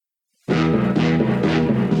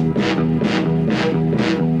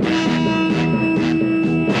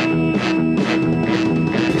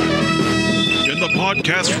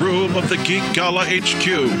broadcast room of the Geek Gala HQ,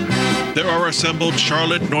 there are assembled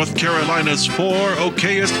Charlotte, North Carolina's 4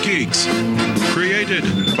 okayest geeks, created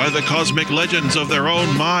by the cosmic legends of their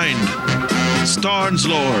own mind. Starnes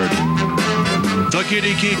Lord, the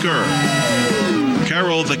Kitty Geeker,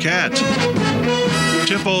 Carol the Cat,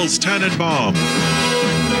 Tipples Tannenbaum.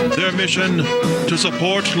 Their mission, to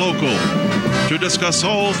support local, to discuss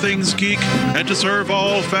all things geek, and to serve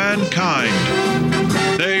all fankind.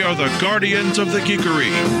 They are the Guardians of the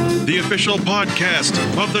Geekery, the official podcast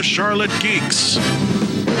of the Charlotte Geeks.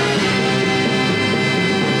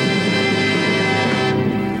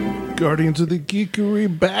 Guardians of the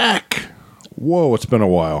Geekery back. Whoa, it's been a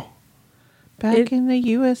while. Back in the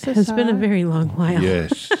USSR. It's been a very long while.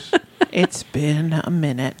 Yes. It's been a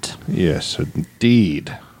minute. Yes,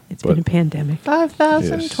 indeed. It's been a pandemic.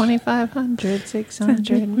 5,000, Yes. 2,500,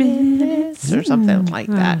 600 minutes, or something like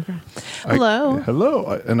that. Hello.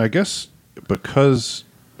 Hello. And I guess because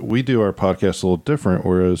we do our podcast a little different,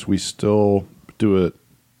 whereas we still do it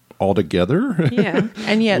all together. Yeah.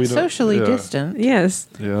 And yet We don't- socially yeah. distant. Yes.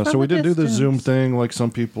 Yeah, From so we a didn't do the distance. Zoom thing like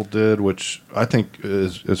some people did, which I think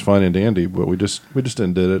is fine and dandy, but we just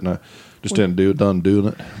didn't did it, and I just done doing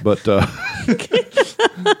it. But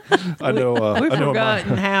I know We've I know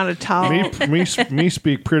forgotten how to talk. me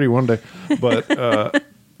speak pretty one day, but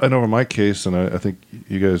I know in my case, and I think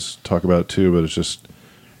you guys talk about it too, but it's just,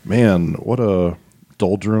 man, what a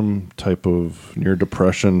doldrum type of near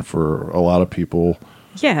depression for a lot of people.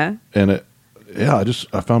 Yeah. And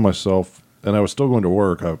I found myself, and I was still going to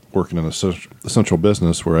work. I'm working in essential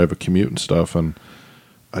business where I have a commute and stuff, and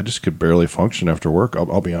I just could barely function after work.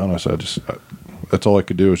 I'll be honest. That's all I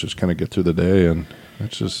could do is just kind of get through the day, and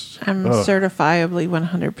it's just. I'm certifiably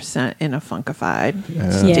 100% in a funkified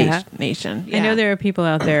Yeah. nation. I know there are people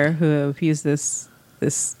out there who have used this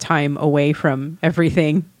time away from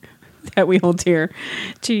everything that we hold dear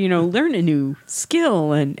to, learn a new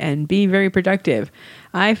skill and be very productive.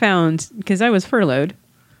 I found, because I was furloughed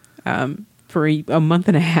for a month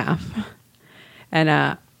and a half,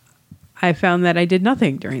 and I found that I did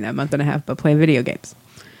nothing during that month and a half but play video games.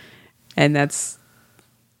 And I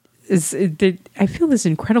feel this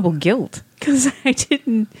incredible guilt because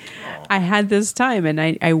I had this time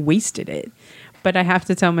and I wasted it. But I have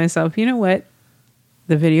to tell myself, you know what?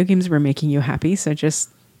 The video games were making you happy, so just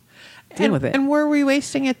deal with it. And were we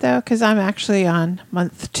wasting it though? Because I'm actually on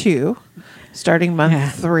month 2, starting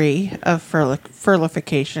month 3 of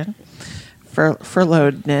furloughification,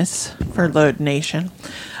 furloughed nation.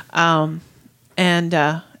 And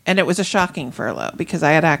it was a shocking furlough because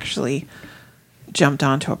I had actually jumped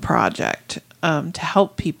onto a project to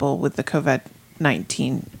help people with the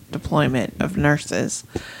COVID-19 deployment of nurses.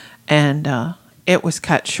 And it was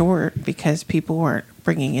cut short because people weren't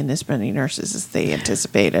bringing in as many nurses as they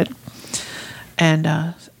anticipated.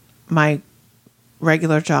 And my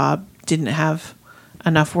regular job didn't have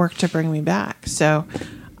enough work to bring me back. So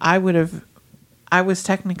I was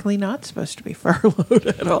technically not supposed to be furloughed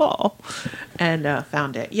at all, and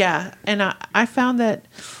found it. Yeah, and I found that,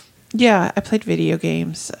 I played video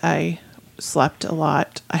games. I slept a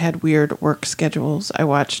lot. I had weird work schedules. I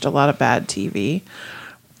watched a lot of bad TV.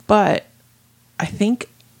 But I think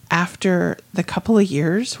after the couple of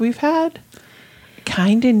years we've had, I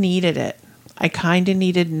kind of needed it. I kind of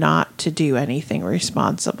needed not to do anything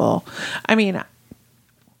responsible. I mean,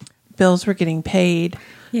 bills were getting paid.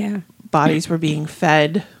 Yeah. Bodies were being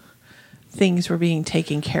fed, things were being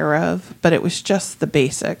taken care of, but it was just the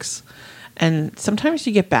basics. And sometimes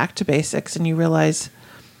you get back to basics and you realize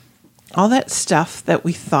all that stuff that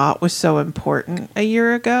we thought was so important a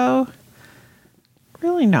year ago,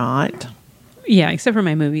 really not. Yeah, except for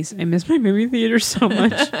my movies. I miss my movie theater so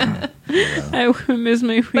much. I miss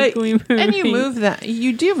my weekly movie. And you move that.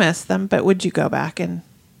 You do miss them, but would you go back and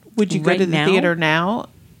would you go Right to the now? theater now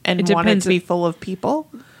and It want it depends. to be full of people?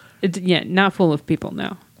 Not full of people,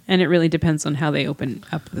 no. And it really depends on how they open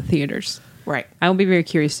up the theaters. Right. I'll be very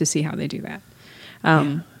curious to see how they do that.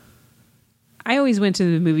 I always went to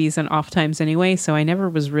the movies on off times anyway, so I never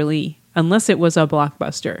was really, unless it was a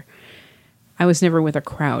blockbuster, I was never with a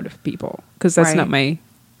crowd of people because that's Right. not my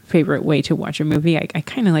favorite way to watch a movie. I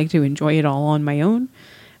kind of like to enjoy it all on my own.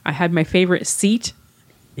 I had my favorite seat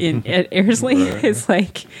at Airsley. Right. It's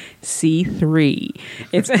like C3.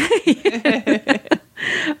 It's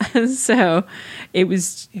so it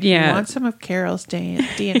was If you want some of Carol's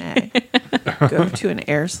DNA, go to an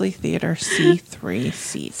Airsley Theater C3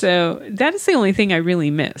 seat. So that is the only thing I really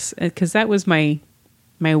miss because that was my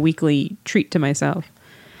weekly treat to myself.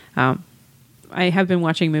 I have been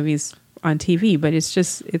watching movies on TV, but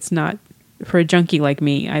it's not for a junkie like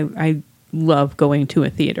me. I love going to a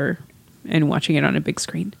theater and watching it on a big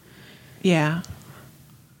screen. Yeah.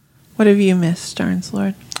 What have you missed, Starnes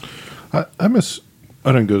Lord? I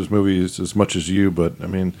didn't go to movies as much as you, but I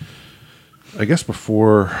mean, I guess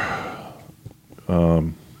before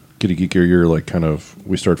Giddy Geeker, you're like kind of,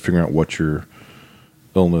 we started figuring out what your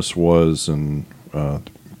illness was and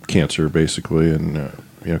cancer basically, and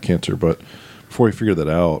cancer. But before we figured that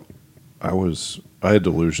out, I had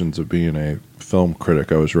delusions of being a film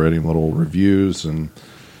critic. I was writing little reviews, and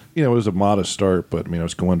it was a modest start, but I mean, I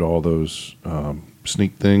was going to all those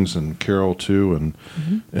sneak things, and Carol too,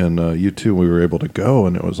 and you too. We were able to go,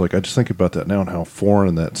 and it was like, I just think about that now and how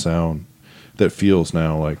foreign that feels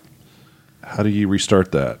now. Like, how do you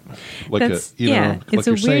restart that? Like, it's like a you're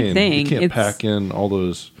weird saying, thing. You can't pack in all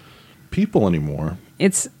those people anymore.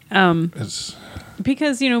 It's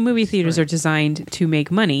because movie theaters are designed to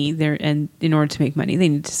make money. And in order to make money, they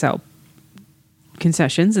need to sell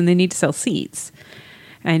concessions and they need to sell seats.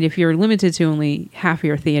 And if you're limited to only half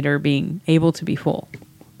your theater being able to be full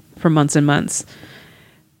for months and months,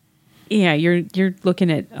 you're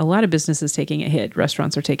looking at a lot of businesses taking a hit.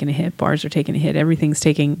 Restaurants are taking a hit. Bars are taking a hit. Everything's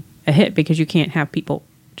taking a hit because you can't have people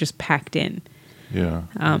just packed in. Yeah.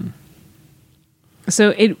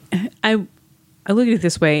 So I look at it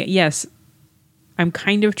this way. Yes, I'm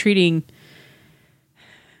just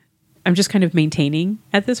kind of maintaining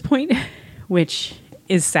at this point, which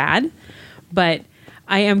is sad, but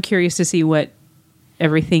I am curious to see what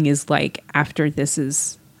everything is like after this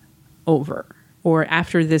is over, or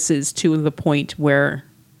after this is to the point where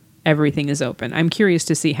everything is open. I'm curious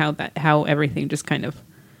to see how everything just kind of,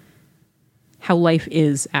 how life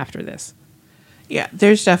is after this. Yeah,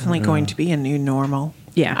 there's definitely going to be a new normal.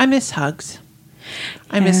 Yeah. I miss hugs.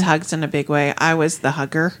 I miss hugs in a big way. I was the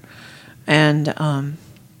hugger, and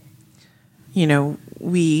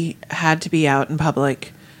we had to be out in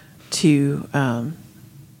public to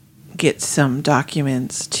get some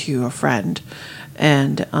documents to a friend,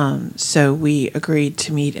 and so we agreed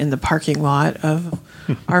to meet in the parking lot of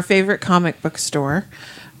our favorite comic book store,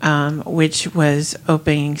 which was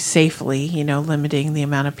opening safely, limiting the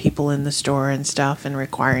amount of people in the store and stuff and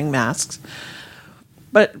requiring masks.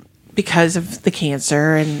 But because of the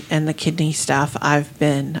cancer and the kidney stuff, I've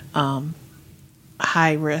been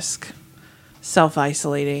high risk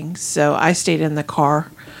self-isolating. So I stayed in the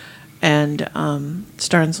car, and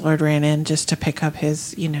Starnes Lord ran in just to pick up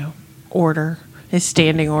his, his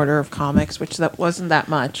standing order of comics, which that wasn't that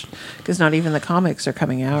much because not even the comics are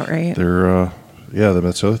coming out, right? They're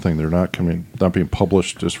that's the other thing. They're not being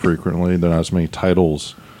published as frequently. There are not as many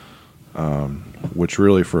titles, which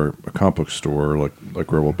really for a comic book store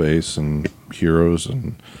like Rebel Base and Heroes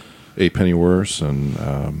and A Pennyworth and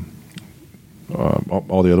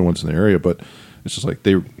all the other ones in the area, but it's just like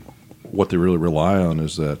what they really rely on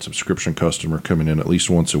is that subscription customer coming in at least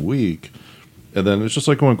once a week, and then it's just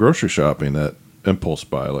like going grocery shopping, that impulse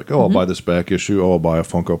buy, like, I'll buy this back issue, I'll buy a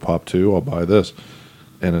Funko Pop 2, I'll buy this,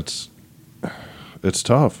 and it's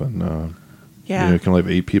tough, and you can only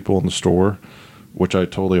have 8 people in the store, which I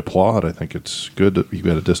totally applaud. I think it's good that you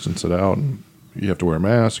got to distance it out, and you have to wear a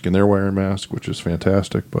mask, and they're wearing a mask, which is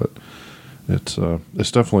fantastic, but it's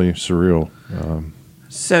definitely surreal.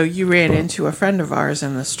 So you ran into a friend of ours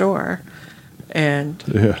in the store, and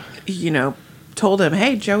told him,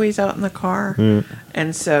 "Hey, Joey's out in the car,"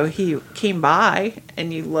 and so he came by,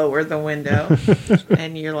 and you lower the window,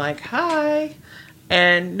 and you're like, "Hi."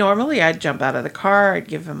 And normally I'd jump out of the car, I'd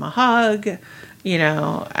give him a hug,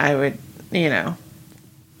 I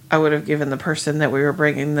would have given the person that we were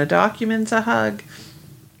bringing the documents a hug.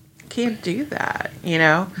 Can't do that,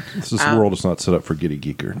 This world is not set up for Giddy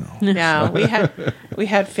Geeker. No. No, we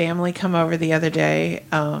had family come over the other day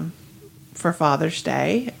for Father's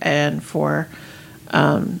Day and for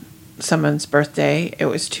someone's birthday. It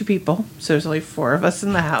was 2 people, so there's only 4 of us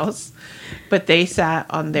in the house. But they sat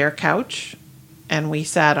on their couch, and we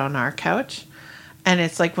sat on our couch. And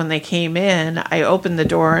it's like when they came in, I opened the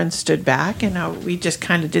door and stood back, and we just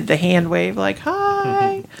kind of did the hand wave, like,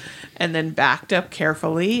 hi. And then backed up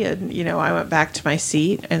carefully, and I went back to my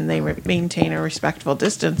seat, and they maintain a respectful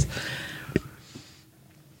distance.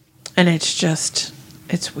 And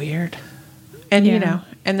it's weird. And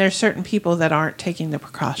and there's certain people that aren't taking the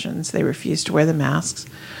precautions. They refuse to wear the masks.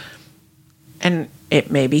 And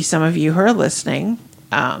it may be some of you who are listening.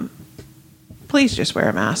 Please just wear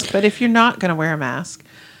a mask. But if you're not going to wear a mask,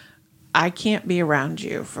 I can't be around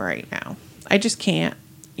you for right now. I just can't,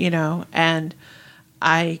 and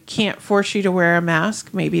I can't force you to wear a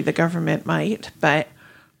mask. Maybe the government might, but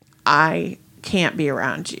I can't be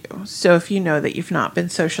around you. So if you know that you've not been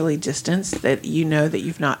socially distanced, that you know that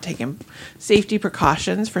you've not taken safety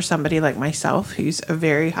precautions for somebody like myself, who's a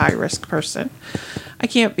very high risk person, I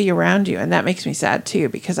can't be around you. And that makes me sad too,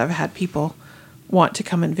 because I've had people want to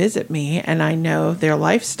come and visit me, and I know their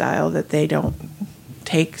lifestyle, that they don't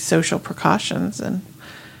take social precautions. And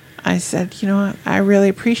I said, you know what, I really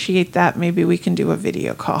appreciate that. Maybe we can do a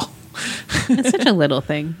video call. It's such a little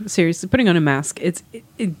thing. Seriously, putting on a mask.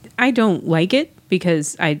 I don't like it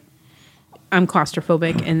because I'm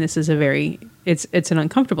claustrophobic, and this is it's an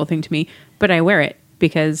uncomfortable thing to me. But I wear it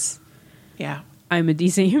because Yeah. I'm a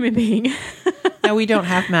decent human being. Now, we don't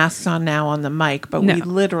have masks on now on the mic, but No. we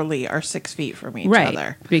literally are 6 feet from each Right,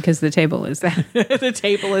 other. because the table is that. The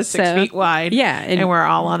table is 6 So, feet wide. yeah, And we're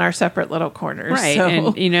all on our separate little corners. Right. So.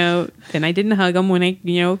 And, then I didn't hug them when I,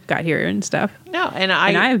 got here and stuff. No, and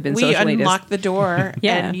I have been we socially unlocked the door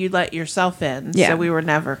Yeah. and you let yourself in. Yeah. So we were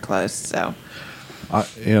never close. So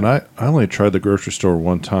I only tried the grocery store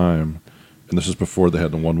one time, and this is before they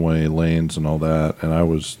had the one-way lanes and all that, and I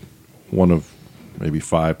was one of maybe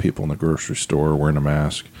 5 people in the grocery store wearing a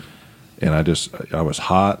mask, and I was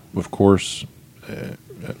hot, of course, and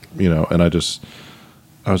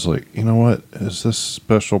I was like, you know what, is this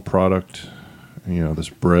special product, this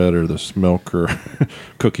bread or this milk or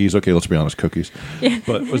cookies? Okay, let's be honest, cookies. Yeah.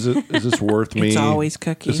 But is this worth me? It's always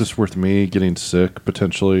cookies. Is this worth me getting sick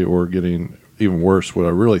potentially, or getting even worse? What I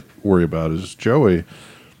really worry about is Joey,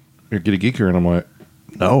 get a geeker, and I'm like,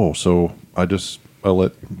 no. So I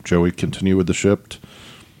let Joey continue with the shift.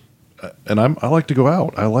 And I like to go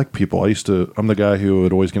out. I like people. I'm the guy who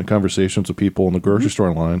would always get in conversations with people in the grocery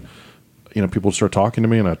store line. People would start talking to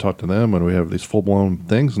me, and I talk to them, and we have these full-blown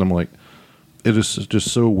things, and I'm like, it is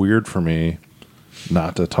just so weird for me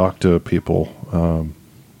not to talk to people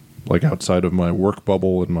like outside of my work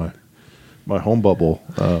bubble and my home bubble.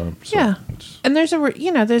 yeah. And there's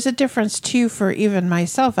a difference too for even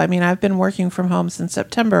myself. I mean, I've been working from home since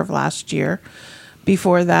September of last year.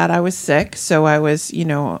 Before that, I was sick. So I was,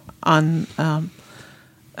 on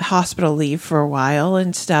hospital leave for a while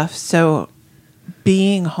and stuff. So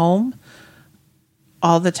being home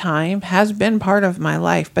all the time has been part of my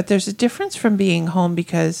life. But there's a difference from being home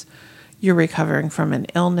because you're recovering from an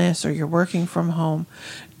illness or you're working from home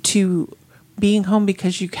to being home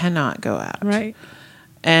because you cannot go out. Right.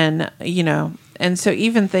 And, and so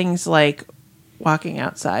even things like walking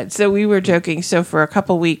outside. So we were joking. So for a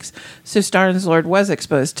couple weeks, so Starnes Lord was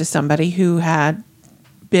exposed to somebody who had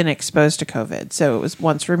been exposed to COVID. So it was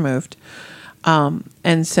once removed.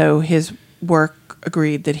 And so his work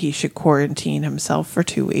agreed that he should quarantine himself for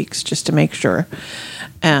 2 weeks just to make sure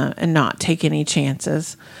and not take any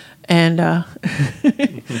chances. And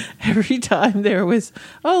every time there was,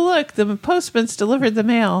 oh, look, the postman's delivered the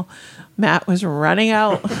mail, Matt was running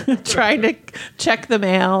out trying to check the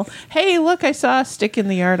mail. Hey, look, I saw a stick in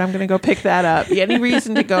the yard. I'm going to go pick that up. Any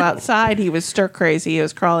reason to go outside, he was stir crazy. He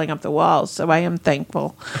was crawling up the walls. So I am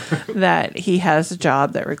thankful that he has a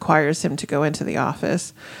job that requires him to go into the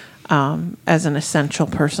office as an essential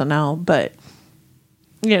personnel. But,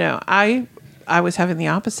 I was having the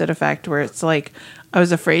opposite effect where it's like I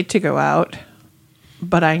was afraid to go out,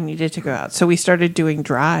 but I needed to go out. So we started doing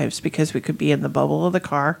drives because we could be in the bubble of the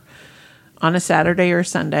car on a Saturday or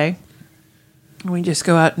Sunday. We just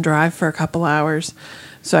go out and drive for a couple hours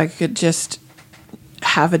so I could just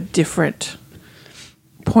have a different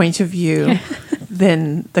point of view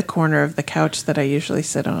than the corner of the couch that I usually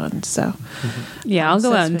sit on. So, Yeah, I'll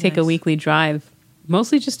go So out and it's take been a nice. weekly drive,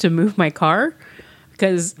 mostly just to move my car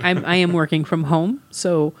because I am working from home.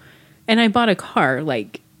 So, and I bought a car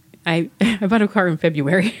I bought a car in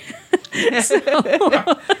February.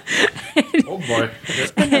 Oh boy.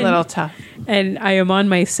 a little tough. And I am on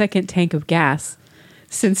my second tank of gas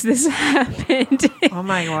since this happened. Oh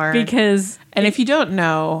my word. Because And if you don't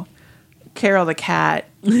know, Carol the cat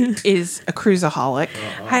is a cruiseaholic.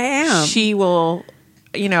 I am. She will,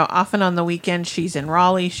 often on the weekend, she's in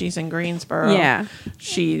Raleigh, she's in Greensboro. Yeah.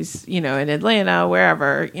 She's, in Atlanta,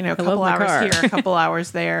 wherever, a couple my hours car. here, a couple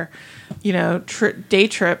hours there. Day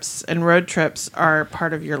trips and road trips are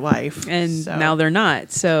part of your life. and So- now they're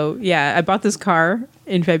not. So yeah, I bought this car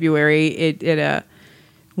in February. It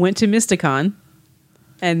went to Mysticon,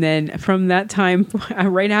 and then from that time,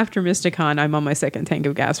 right after Mysticon, I'm on my second tank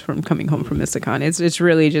of gas from coming home from Mysticon. It's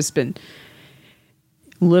really just been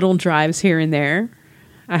little drives here and there.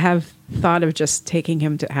 I have thought of just taking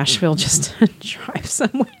him to Asheville just to drive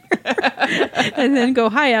somewhere, and then go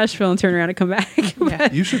hi Asheville and turn around and come back.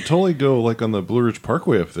 Yeah. You should totally go like on the Blue Ridge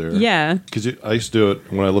Parkway up there. Yeah. Because I used to do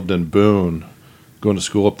it when I lived in Boone. Going to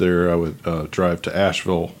school up there, I would drive to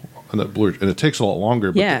Asheville on that blue, and it takes a lot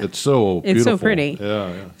longer, but Yeah. it's so It's so beautiful. pretty.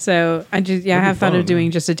 Yeah. So I just I That'd be have thought of fun, doing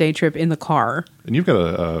yeah. just a day trip in the car. And you've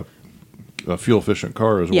got a fuel efficient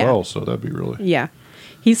car as Yeah. well, so that'd be really. Yeah,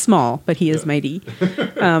 he's small, but he is mighty.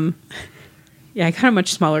 Yeah, I got a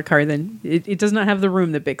much smaller car than it does not have the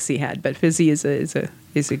room that Bixie had, but Fizzy is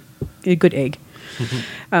a good egg.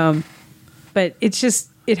 But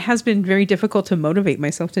it has been very difficult to motivate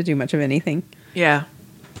myself to do much of anything. Yeah.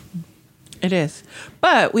 It is.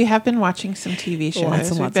 But we have been watching some TV shows. Lots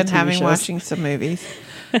and We've lots been of TV shows. watching some movies.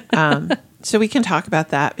 So we can talk about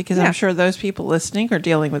that because Yeah. I'm sure those people listening are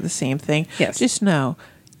dealing with the same thing. Yes. Just know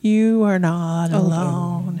you are not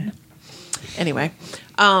alone. Anyway,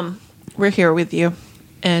 we're here with you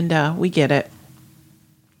and we get it.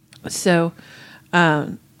 So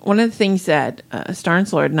one of the things that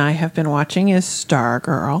Starnes Lord and I have been watching is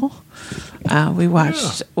Stargirl. We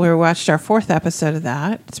watched our 4th episode of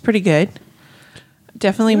that. It's pretty good.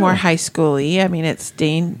 Definitely more high schooly. I mean, it's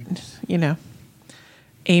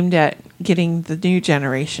aimed at getting the new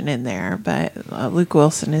generation in there, but Luke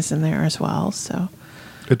Wilson is in there as well. So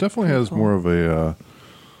It definitely has more of a,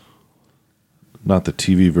 not the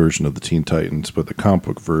TV version of the Teen Titans, but the comic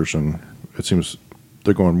book version. It seems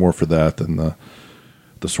they're going more for that than the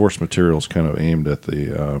source material is kind of aimed at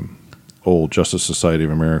the old Justice Society of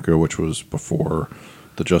America, which was before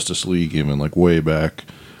the Justice League, even like way back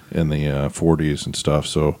in the 40s and stuff.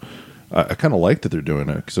 So I kind of like that they're doing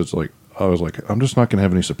it because it's like, I was like, I'm just not going to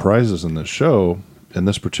have any surprises in this show. In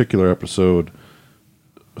this particular episode,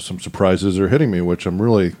 some surprises are hitting me, which I'm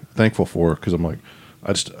really thankful for because I'm like,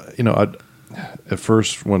 at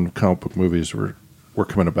first when comic book movies were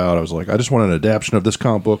coming about, I was like, I just want an adaptation of this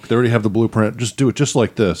comic book. They already have the blueprint. Just do it just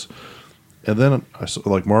like this. And then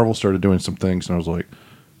Marvel started doing some things, and I was like,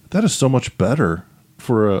 that is so much better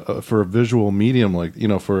for a visual medium, like,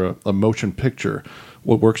 for a motion picture.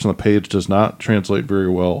 What works on the page does not translate very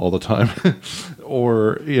well all the time.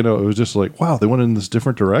 Or, it was just like, wow, they went in this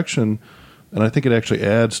different direction. And I think it actually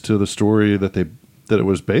adds to the story that it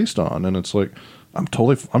was based on. And it's like, I'm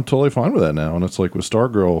totally fine with that now. And it's like with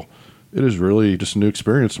Stargirl, it is really just a new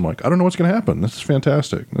experience. I'm like, I don't know what's going to happen. This is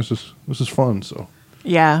fantastic. This is fun. So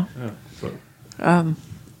yeah. so.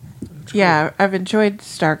 Yeah, I've enjoyed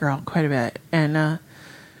Stargirl quite a bit, and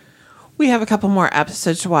we have a couple more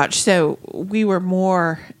episodes to watch. So we were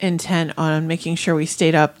more intent on making sure we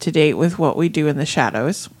stayed up to date with what we do in the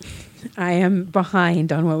shadows. I am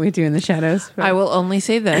behind on what we do in the shadows. But I will only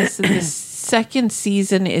say this: the 2nd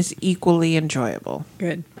season is equally enjoyable,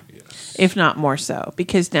 good. if not more so,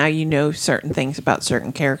 because now you know certain things about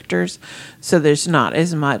certain characters, so there's not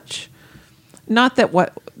as much. Not that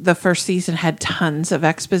what the first season had tons of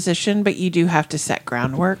exposition, but you do have to set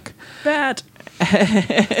groundwork. That.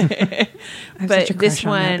 But this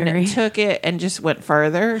one took it and just went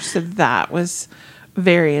further, so that was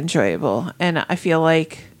very enjoyable. And I feel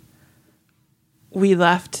like we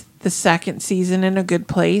left the 2nd season in a good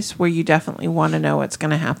place where you definitely want to know what's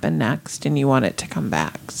going to happen next and you want it to come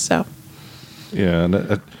back. So Yeah,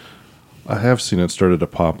 and I have seen it started to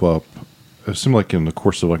pop up. It seemed like in the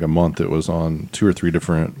course of like a month, it was on 2 or 3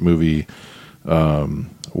 different movie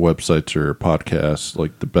websites or podcasts,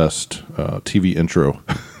 like the best TV intro.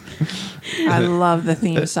 I love the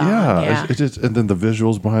theme song. Yeah. And then the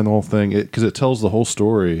visuals behind the whole thing, because it tells the whole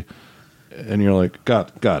story, and you're like,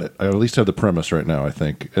 got it. I at least have the premise right now, I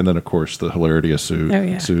think. And then, of course, the hilarity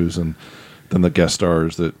ensues, and then the guest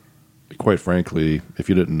stars that, quite frankly, if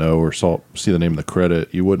you didn't know or see the name of the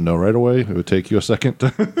credit, you wouldn't know right away. It would take you a second.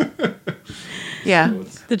 Yeah.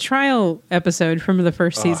 The trial episode from the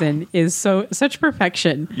first season is such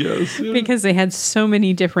perfection. Yes. Because they had so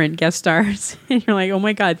many different guest stars. And you're like, oh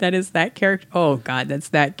my God, that is that character. Oh God, that's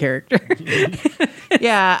that character.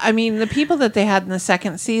 Yeah. I mean, the people that they had in the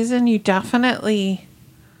 2nd season, you definitely,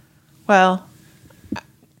 well,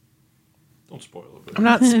 Don't spoil it. I'm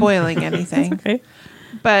not spoiling anything. Okay.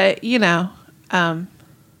 But,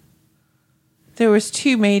 there was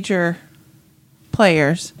 2 major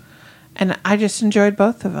players, and I just enjoyed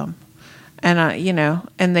both of them. And,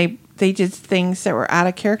 and they did things that were out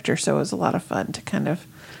of character, so it was a lot of fun to kind of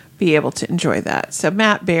be able to enjoy that. So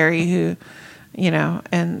Matt Berry, who,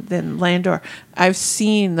 and then Landor. I've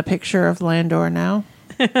seen the picture of Landor now,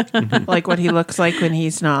 like what he looks like when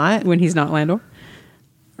he's not. When he's not Landor.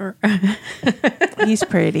 He's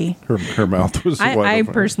pretty. Her mouth was wide I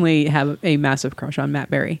open. personally have a massive crush on Matt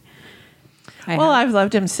Berry. I've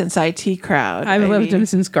loved him since IT Crowd. I've loved him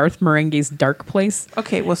since Garth Marenghi's Dark Place.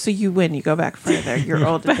 Okay, well, so you win. You go back further. You're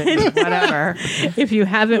older than me. Whatever. If you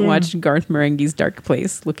haven't watched Garth Marenghi's Dark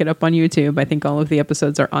Place, look it up on YouTube. I think all of the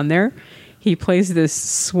episodes are on there. He plays this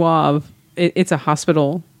suave. It's a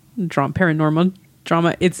hospital paranormal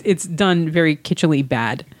drama. It's done very kitschily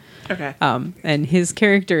bad. Okay. And his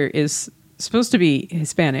character is supposed to be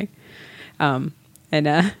Hispanic, and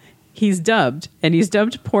he's dubbed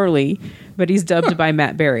poorly, but he's dubbed by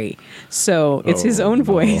Matt Berry, so it's his own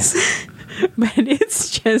voice, but it's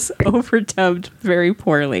just overdubbed very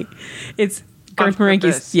poorly. It's Garth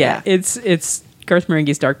Marenghi's. Yeah, it's Garth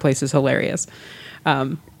Marenghi's Dark Place is hilarious.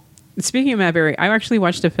 Speaking of Matt Berry, I actually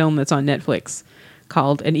watched a film that's on Netflix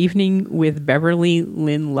called An Evening with Beverly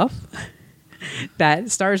Lynn Luff that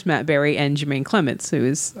stars Matt Berry and Jermaine Clements, who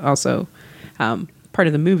is also part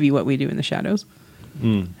of the movie What We Do in the Shadows,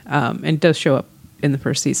 and does show up in the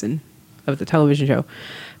first season of the television show.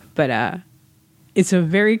 But it's a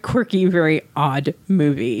very quirky, very odd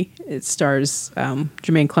movie. It stars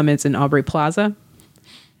Jermaine Clements and Aubrey Plaza.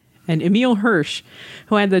 And Emile Hirsch,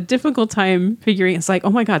 who had the difficult time figuring, it's like,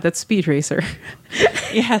 oh my God, that's Speed Racer.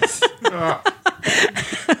 Yes.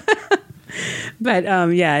 But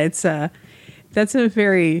it's that's a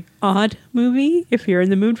very odd movie. If you're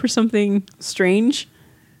in the mood for something strange,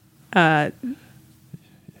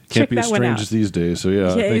 Can't be as strange as these days. So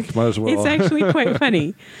I think might as well. It's actually quite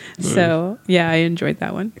funny. So I enjoyed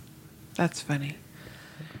that one. That's funny.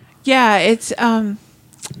 Yeah, it's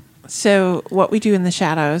so What We Do in the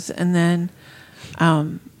Shadows, and then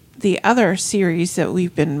the other series that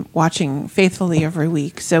we've been watching faithfully every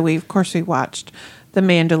week. So we watched The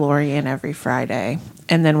Mandalorian every Friday,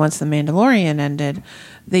 and then once The Mandalorian ended,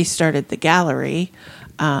 they started The Gallery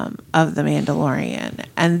of The Mandalorian.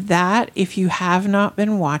 And that, if you have not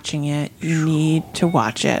been watching it, you need to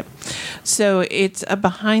watch it. So it's a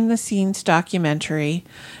behind-the-scenes documentary.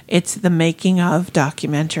 It's the making of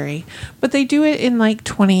documentary. But they do it in like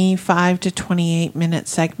 25 to 28-minute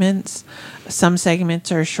segments. Some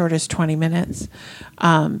segments are as short as 20 minutes.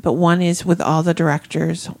 But one is with all the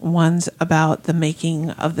directors. One's about the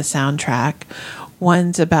making of the soundtrack.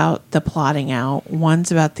 One's about the plotting out.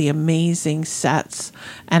 One's about the amazing sets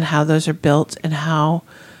and how those are built and how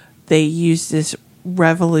they use this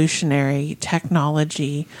revolutionary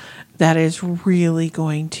technology that is really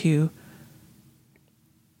going to...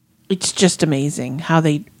 It's just amazing how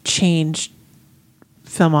they changed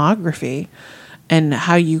filmography and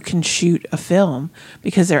how you can shoot a film,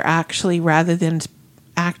 because they're actually, rather than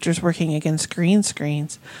actors working against green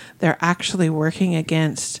screens, they're actually working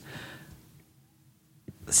against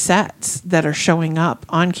sets that are showing up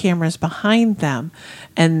on cameras behind them.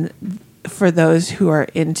 And for those who are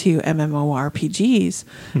into MMORPGs,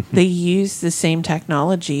 they use the same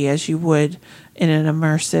technology as you would in an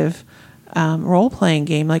immersive role-playing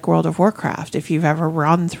game like World of Warcraft. If you've ever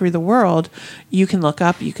run through the world, you can look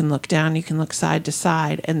up, you can look down, you can look side to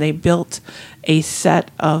side, and they built a set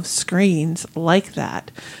of screens like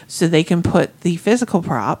that so they can put the physical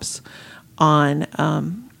props on,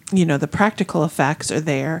 the practical effects are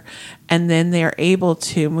there, and then they're able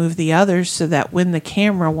to move the others so that when the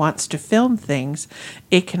camera wants to film things,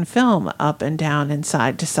 it can film up and down and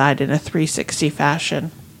side to side in a 360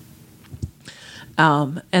 fashion.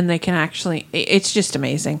 And they can actually, it's just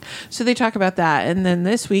amazing. So they talk about that. And then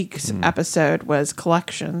this week's episode was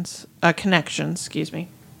Connections, excuse me.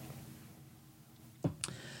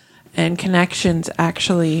 And Connections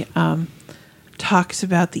actually talks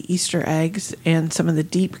about the Easter eggs and some of the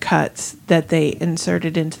deep cuts that they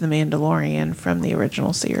inserted into The Mandalorian from the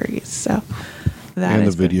original series. So that and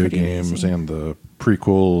has the video been pretty games amazing. and the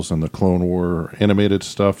prequels and the Clone War animated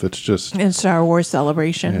stuff. It's just... And Star Wars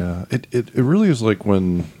Celebration. Yeah, it really is like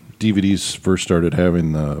when DVDs first started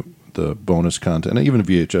having the bonus content, and even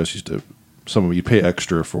VHS used to, some of you pay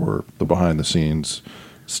extra for the behind the scenes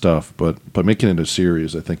stuff, but making it a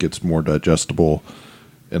series, I think it's more digestible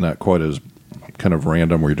and not quite as kind of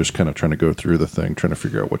random where you're just kind of trying to go through the thing, trying to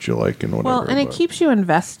figure out what you like and whatever. Well, and it keeps you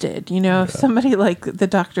invested. If somebody like the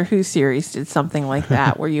Doctor Who series did something like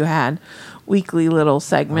that, where you had weekly little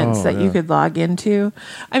segments that you could log into.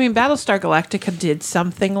 I mean, Battlestar Galactica did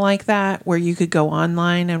something like that, where you could go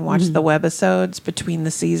online and watch the webisodes between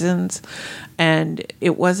the seasons. And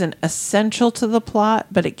it wasn't essential to the plot,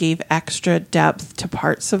 but it gave extra depth to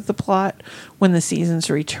parts of the plot when the seasons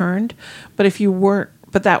returned. But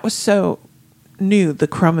but that was so new, the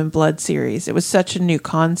Crumb and Blood series. It was such a new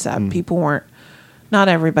concept. Not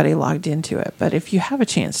everybody logged into it, but if you have a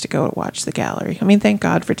chance to go watch The Gallery, I mean, thank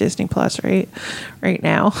God for Disney Plus right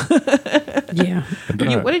now. Yeah.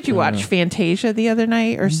 What did you watch? Fantasia the other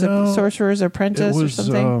night, or Sorcerer's Apprentice or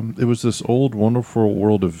something? It was this old Wonderful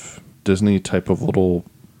World of Disney type of little,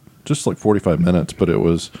 just like 45 minutes, but it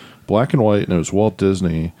was black and white, and it was Walt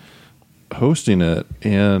Disney hosting it,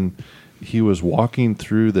 and he was walking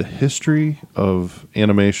through the history of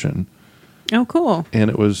animation. Oh, cool. and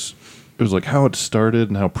it was like how it started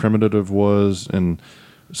and how primitive it was, and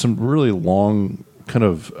some really long, kind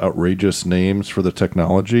of outrageous names for the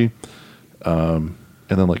technology. And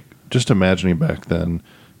then, like, just imagining back then,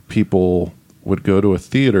 people would go to a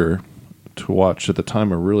theater to watch, at the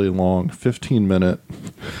time, a really long 15-minute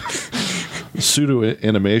pseudo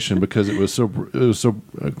animation because it was so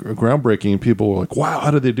groundbreaking. People were like, "Wow,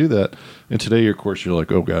 how did they do that?" And today, of course, you're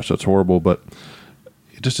like, "Oh gosh, that's horrible." But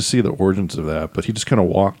just to see the origins of that, but he just kind of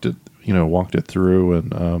walked it through,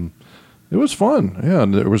 and it was fun. Yeah,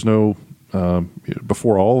 and there was no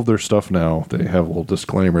before all of their stuff. Now they have a little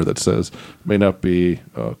disclaimer that says may not be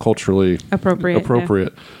culturally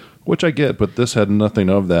appropriate, which I get, but this had nothing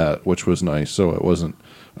of that, which was nice. So it wasn't.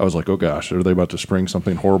 I was like, oh gosh, are they about to spring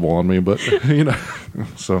something horrible on me? But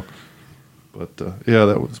so. But yeah,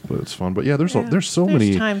 but it's fun. But yeah, there's so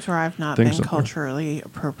many times where I've not been culturally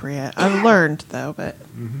appropriate. I've learned though, but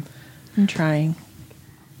I'm trying.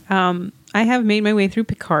 I have made my way through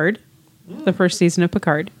Picard, the first season of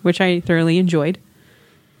Picard, which I thoroughly enjoyed.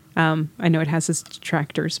 I know it has its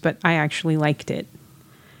detractors, but I actually liked it.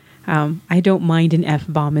 I don't mind an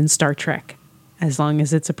F-bomb in Star Trek, as long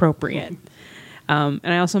as it's appropriate. And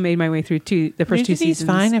I also made my way through the first two seasons.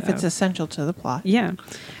 Fine if it's essential to the plot. Yeah,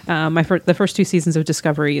 the first two seasons of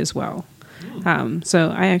Discovery as well. So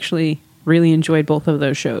I actually really enjoyed both of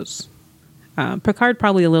those shows. Picard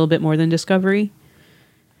probably a little bit more than Discovery.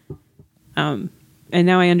 And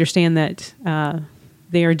now I understand that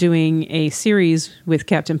they are doing a series with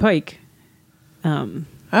Captain Pike. Oh,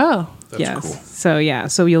 That's yes. cool.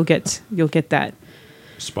 So you'll get that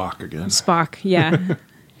Spock again. Spock, yeah.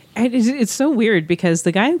 It's so weird because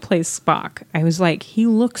the guy who plays Spock, I was like, he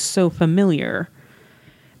looks so familiar.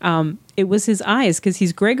 It was his eyes, because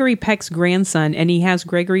he's Gregory Peck's grandson, and he has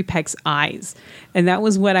Gregory Peck's eyes, and that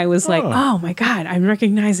was what I was like. Oh my god, I'm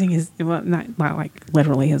recognizing his. Well, not like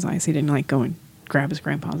literally his eyes. He didn't like go and grab his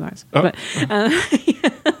grandpa's eyes, but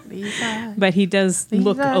but he does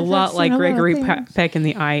look a lot like Gregory Peck in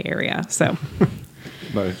the eye area. So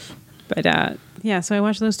Nice. But yeah, so I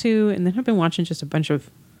watched those two, and then I've been watching just a bunch of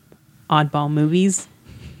oddball movies.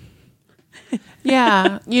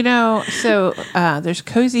 Yeah, so there's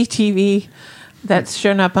Cozy TV that's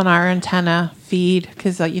shown up on our antenna feed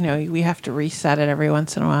because, we have to reset it every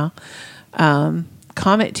once in a while.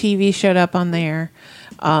 Comet TV showed up on there.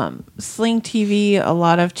 Sling TV, a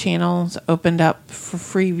lot of channels opened up for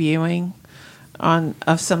free viewing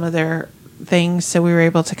of some of their things, so we were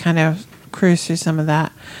able to kind of cruise through some of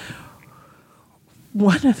that.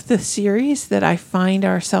 One of the series that I find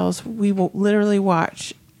ourselves, we will literally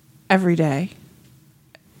watch every day,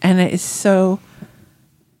 and it is so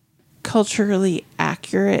culturally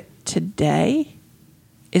accurate today,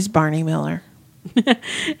 is Barney Miller.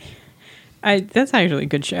 That's actually a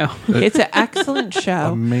good show. It's an excellent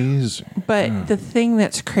show. Amazing. But the thing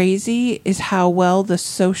that's crazy is how well the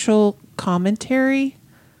social commentary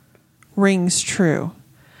rings true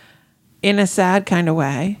in a sad kind of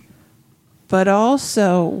way. But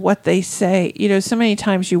also what they say, so many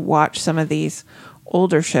times you watch some of these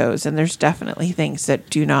older shows and there's definitely things that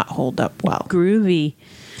do not hold up well. Groovy.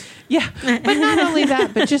 Yeah. But not only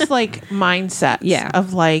that, but just like mindsets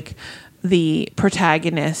of like the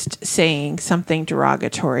protagonist saying something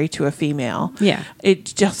derogatory to a female. Yeah. It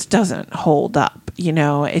just doesn't hold up.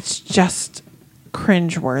 It's just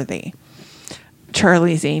cringeworthy.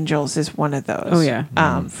 Charlie's Angels is one of those. Oh,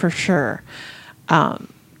 yeah. For sure.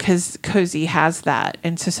 Because Cozy has that,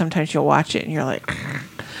 and so sometimes you'll watch it and you're like,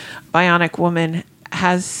 Bionic Woman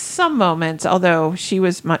has some moments, although she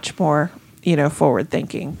was much more, forward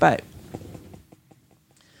thinking. But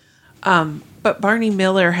Barney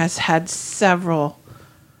Miller has had several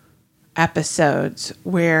episodes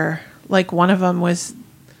where, like, one of them was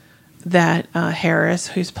that Harris,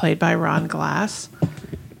 who's played by Ron Glass,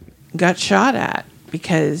 got shot at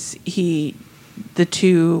because the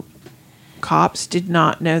two cops did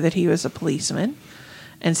not know that he was a policeman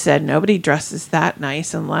and said nobody dresses that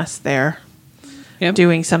nice unless they're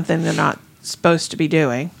doing something they're not supposed to be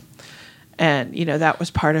doing. And, that was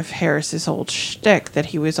part of Harris's old shtick, that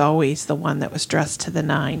he was always the one that was dressed to the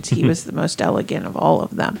nines. He was the most elegant of all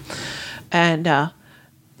of them. And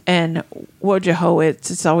Wojciechowicz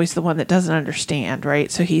is always the one that doesn't understand, right?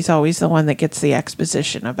 So he's always the one that gets the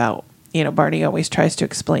exposition about, Barney always tries to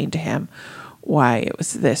explain to him why it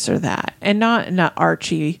was this or that, and not in an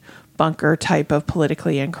Archie Bunker type of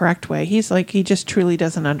politically incorrect way. He's like, he just truly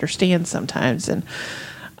doesn't understand sometimes. And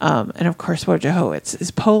of course, Wojciechowicz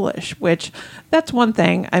is Polish, which that's one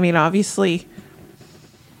thing. I mean, obviously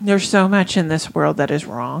there's so much in this world that is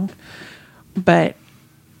wrong, but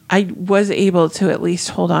I was able to at least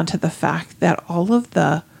hold on to the fact that all of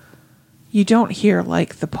you don't hear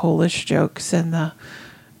like the Polish jokes and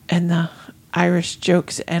the Irish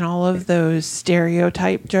jokes and all of those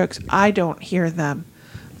stereotype jokes. I don't hear them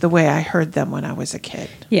the way I heard them when I was a kid.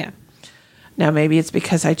 Yeah. Now, maybe it's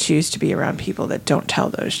because I choose to be around people that don't tell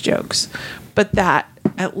those jokes, but that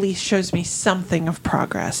at least shows me something of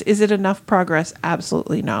progress. Is it enough progress?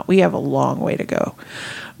 Absolutely not. We have a long way to go.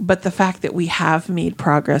 But the fact that we have made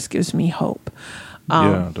progress gives me hope.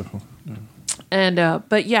 Yeah, definitely. Yeah. And,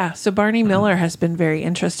 but yeah, so Barney Miller has been very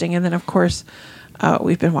interesting. And then, of course,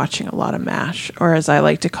 we've been watching a lot of MASH, or as I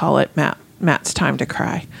like to call it, Matt's Time to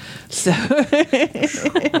Cry. So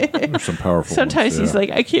There's some powerful sometimes ones, he's yeah.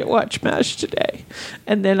 like, I can't watch MASH today.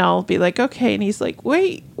 And then I'll be like, okay. And he's like,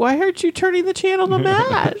 wait, why aren't you turning the channel to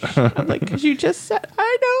MASH? I'm like, because you just said,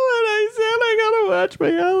 I know what I said. I got to watch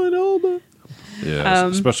my Alan Alda. Yeah,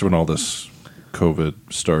 especially when all this COVID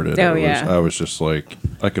started. Oh, yeah. I was just like,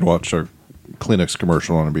 I could watch a Kleenex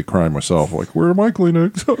commercial and I'd be crying myself, like, where are my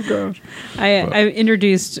Kleenex? Oh, gosh. I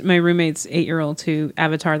introduced my roommate's 8-year-old to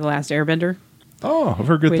Avatar: The Last Airbender. Oh, I've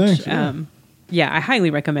heard good Which, things. yeah, I highly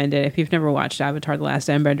recommend it. If you've never watched Avatar: The Last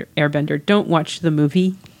Airbender, don't watch the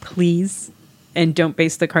movie, please. And don't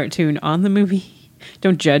base the cartoon on the movie.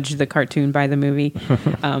 Don't judge the cartoon by the movie.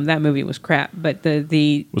 That movie was crap. But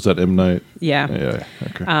the Was that M. Night? yeah. Yeah,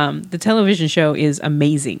 okay. The television show is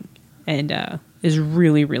amazing and is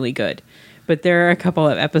really, really good. But there are a couple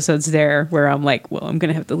of episodes there where I'm like, well, I'm going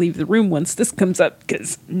to have to leave the room once this comes up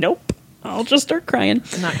because nope, I'll just start crying.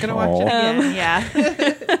 I'm not going to watch it again.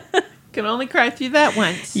 Yeah. Can only cry through that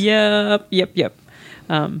once. Yep.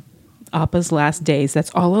 Appa's last days.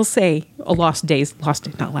 That's all I'll say. Lost days,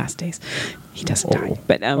 not last days. He doesn't die.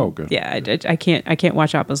 But good. yeah, I can't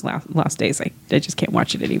watch Appa's last days. I just can't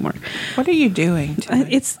watch it anymore. What are you doing to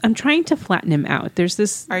it? I'm trying to flatten him out. There's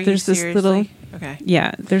this seriously? little Okay.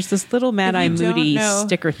 Yeah, there's this little Mad Eye If you don't Moody know-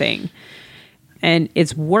 sticker thing. And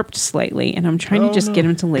it's warped slightly, and I'm trying to just get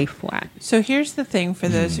him to lay flat. So here's the thing for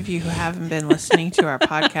those of you who haven't been listening to our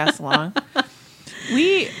podcast long.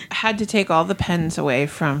 We had to take all the pens away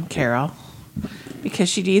from Carol because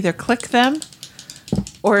she'd either click them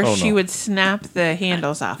or Oh, she no. would snap the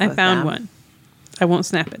handles off I of found them. one. I won't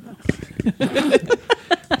snap it, though.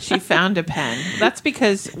 She found a pen. That's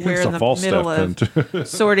because we're It's in a the false middle step of pen,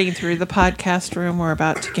 sorting through the podcast room. We're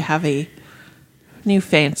about to have a new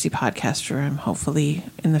fancy podcast room, hopefully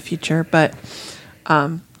in the future. But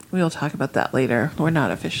we'll talk about that later. We're not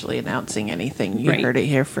officially announcing anything. You Right. heard it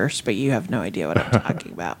here first, but you have no idea what I'm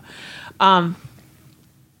talking about.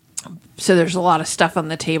 So there's a lot of stuff on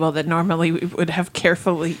the table that normally we would have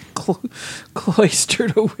carefully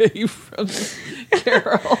cloistered away from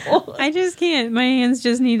Carol. I just can't. My hands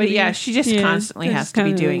just need to But be... yeah, she just constantly they're has just to be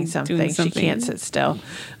kinda doing something. She can't sit still.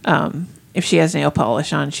 If she has nail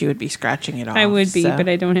polish on, she would be scratching it off. I would be, so but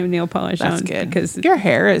I don't have nail polish that's on good because your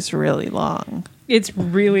hair is really long. it's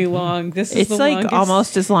really long. This is It's the like longest.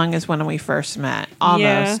 almost as long as when we first met.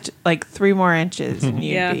 Almost like 3 more inches, and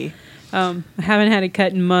you'd Yeah. be. I haven't had it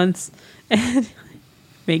cut in months.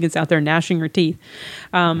 Megan's out there gnashing her teeth.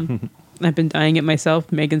 I've been dyeing it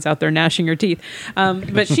myself. Megan's out there gnashing her teeth.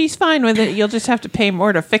 But She's fine with it. You'll just have to pay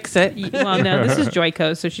more to fix it. well, no, this is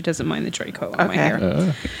Joico, so she doesn't mind the Joico on my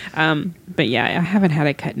Okay. hair. But yeah, I haven't had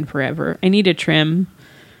it cut in forever. I need a trim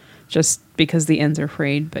just because the ends are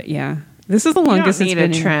frayed. But yeah, this is the You don't longest it's need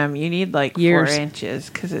been a in- trim. You need like years. 4 inches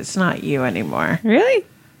because it's not you anymore. Really?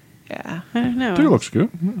 Yeah. I don't know. I think it looks good.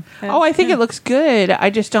 Oh, I think it looks good. I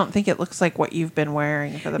just don't think it looks like what you've been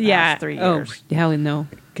wearing for the past 3 years. Oh, hell no.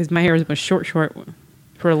 Because my hair was short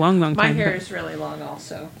for a long, long time. My hair is really long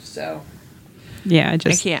also, so Yeah, I I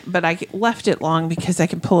just... can't. But I left it long because I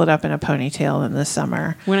can pull it up in a ponytail in the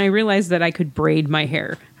summer. When I realized that I could braid my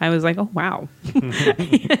hair, I was like, oh, wow.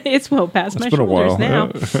 It's well past my It's been a shoulders while.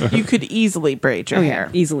 now. You could easily braid your Oh, hair.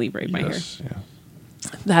 yeah. Easily braid my hair. Yes, yeah.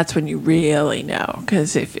 That's when you really know.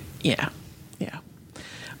 Because yeah.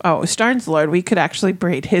 Oh, Starnes Lord, we could actually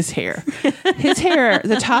braid his hair. His hair,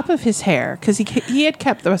 the top of his hair, because he had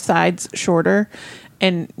kept the sides shorter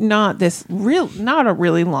and not a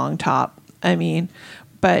really long top. I mean,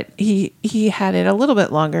 but he had it a little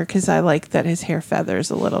bit longer because I like that his hair feathers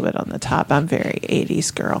a little bit on the top. I'm very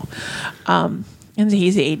 80s girl. And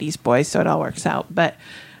he's an 80s boy, so it all works out. But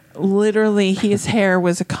literally his hair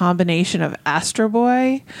was a combination of Astro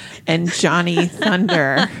Boy and Johnny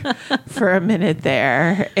Thunder for a minute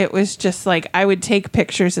there. It was just like I would take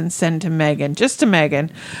pictures and send to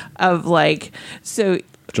Megan, of like, so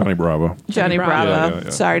Johnny Bravo. Johnny Bravo. Bravo. Yeah.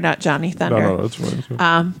 Sorry, not Johnny Thunder. No, that's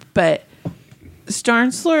fine. But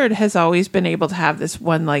Starnslord has always been able to have this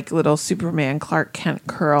one like little Superman Clark Kent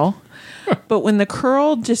curl. But when the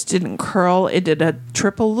curl just didn't curl, it did a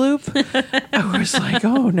triple loop. I was like,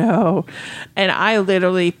 oh no. And I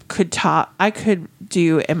literally could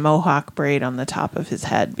do a mohawk braid on the top of his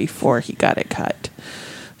head before he got it cut.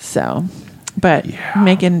 So, but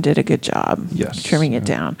Megan did a good job trimming it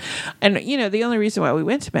down. And, the only reason why we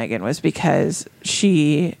went to Megan was because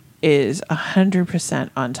she is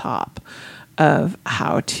 100% on top of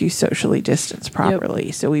how to socially distance properly.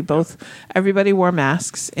 Yep. So everybody wore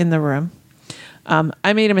masks in the room.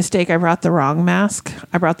 I made a mistake. I brought the wrong mask.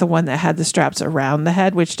 I brought the one that had the straps around the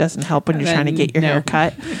head, which doesn't help when you're trying to get your hair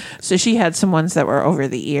cut. So she had some ones that were over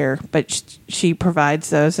the ear, but she provides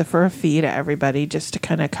those for a fee to everybody just to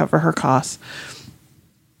kind of cover her costs.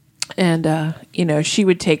 And, she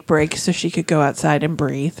would take breaks so she could go outside and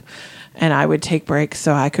breathe. And I would take breaks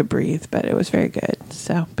so I could breathe, but it was very good.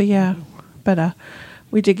 So, but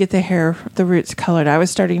we did get the roots colored. I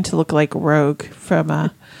was starting to look like Rogue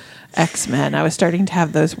from X-Men. I was starting to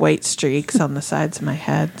have those white streaks on the sides of my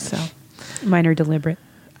head. So mine are deliberate.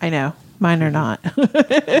 I know. Mine are not.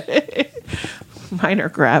 Mine are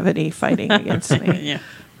gravity fighting against me. Yeah.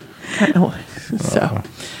 So,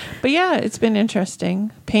 but yeah, it's been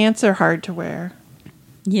interesting. Pants are hard to wear.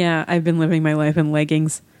 Yeah, I've been living my life in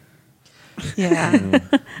leggings. Yeah.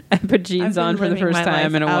 I put jeans on for the first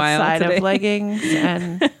time in a while outside today. of leggings,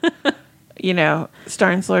 and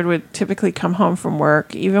Starnslord would typically come home from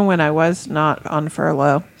work, even when I was not on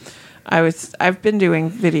furlough. I've been doing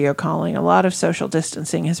video calling. A lot of social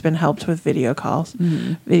distancing has been helped with video calls,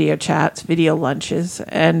 video chats, video lunches,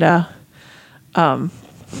 and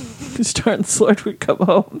Starnslord would come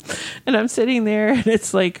home, and I'm sitting there, and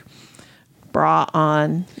it's like bra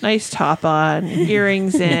on, nice top on,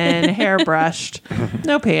 earrings in, hair brushed,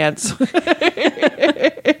 no pants.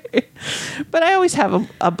 But I always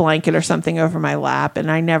have a blanket or something over my lap,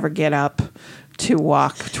 and I never get up to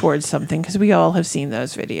walk towards something because we all have seen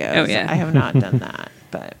those videos. Oh, yeah. I have not done that,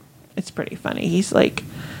 but it's pretty funny. He's like,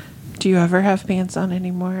 do you ever have pants on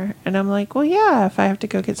anymore? And I'm like, well, yeah, if I have to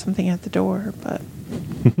go get something at the door, but...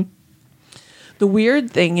 The weird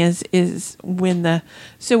thing is when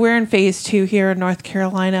so we're in phase 2 here in North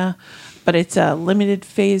Carolina, but it's a limited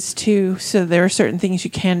phase 2. So there are certain things you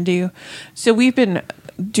can do. So we've been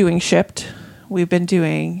doing Shipt. We've been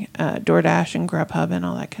doing DoorDash and Grubhub and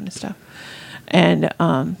all that kind of stuff. And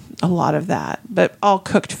a lot of that, but all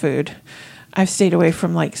cooked food. I've stayed away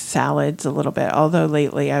from like salads a little bit, although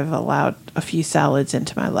lately I've allowed a few salads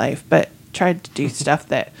into my life, but tried to do stuff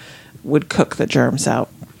that would cook the germs out.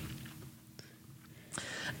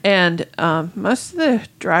 And most of the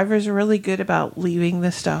drivers are really good about leaving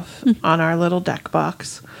the stuff on our little deck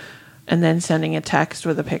box and then sending a text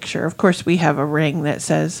with a picture. Of course, we have a ring that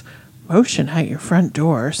says, motion at your front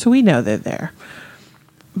door, so we know they're there.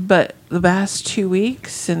 But the past 2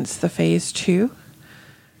 weeks since the phase 2,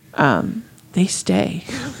 they stay.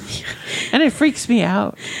 And it freaks me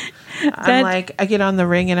out. I get on the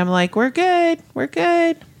ring and I'm like, we're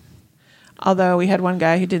good. Although we had one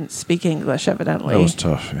guy who didn't speak English, evidently. That was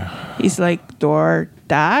tough, yeah. He's like,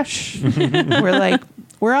 DoorDash? We're like,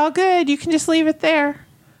 we're all good. You can just leave it there.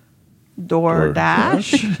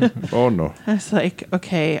 DoorDash? Oh, no. I was like,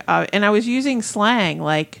 okay. And I was using slang,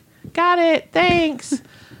 like, got it, thanks.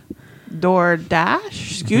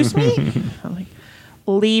 DoorDash? Excuse me? I'm like,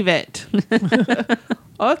 leave it.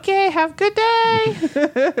 Okay, have a good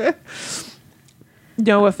day.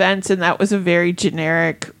 No offense, and that was a very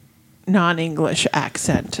generic non-English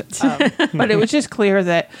accent. But it was just clear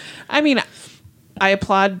that, I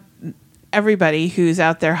applaud everybody who's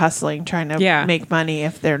out there hustling, trying to make money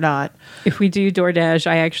if they're not. If we do DoorDash,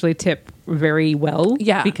 I actually tip very well.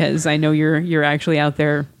 Yeah. Because I know you're actually out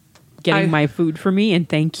there getting my food for me, and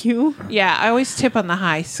thank you. Yeah, I always tip on the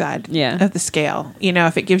high side of the scale.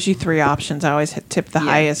 If it gives you 3 options, I always tip the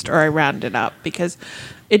highest, or I round it up, because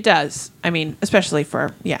it does. Especially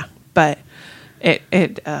for, but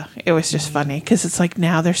it was just funny, because it's like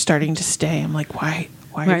now they're starting to stay. I'm like, why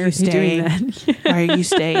are you staying? Why are you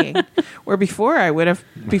staying? Where before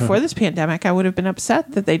this pandemic, I would have been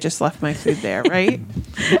upset that they just left my food there, right?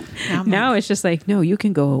 Now it's just like, no, you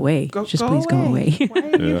can go away. Please go away. Why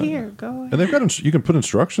are you here? Go away. And they've got you can put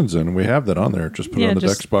instructions in. We have that on there. Just put it on the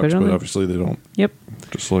text box, but obviously they don't. Yep.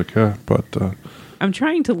 Just like but I'm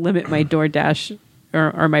trying to limit my DoorDash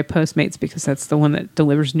or my Postmates, because that's the one that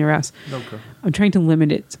delivers near us. Okay. I'm trying to limit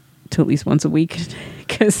it to at least once a week,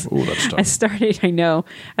 because I started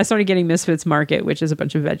getting Misfits Market, which is a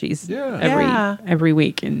bunch of veggies every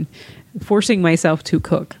week, and forcing myself to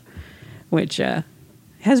cook, which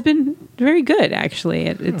has been very good. Actually,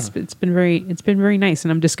 it's been very nice,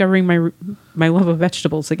 and I'm discovering my love of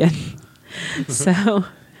vegetables again. So.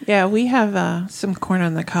 Yeah, we have some corn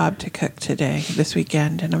on the cob to cook today, this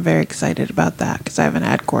weekend, and I'm very excited about that because I haven't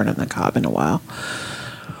had corn on the cob in a while.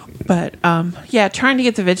 But, yeah, trying to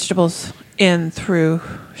get the vegetables in through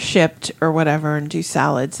shipped or whatever and do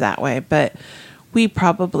salads that way. But we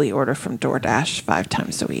probably order from DoorDash 5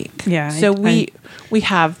 times a week. Yeah. So we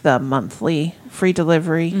have the monthly free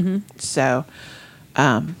delivery. Mm-hmm. So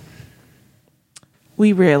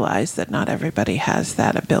we realize that not everybody has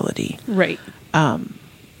that ability. Right.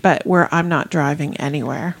 But where I'm not driving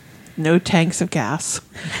anywhere, no tanks of gas.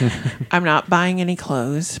 I'm not buying any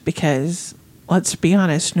clothes because, let's be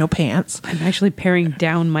honest, no pants. I'm actually paring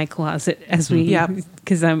down my closet as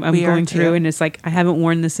because I'm going through too. and it's like, I haven't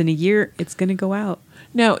worn this in a year. It's going to go out.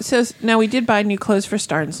 No, so now we did buy new clothes for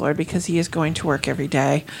Starnslord because he is going to work every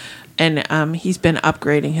day. And he's been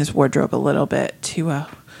upgrading his wardrobe a little bit to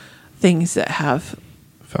things that have...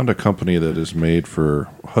 Found a company that is made for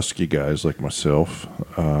husky guys like myself.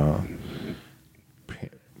 I'll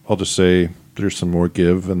just say there's some more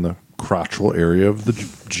give in the crotchal area of the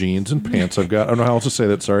jeans and pants I've got. I don't know how else to say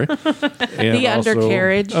that, sorry. And the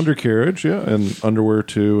undercarriage. Undercarriage, yeah, and underwear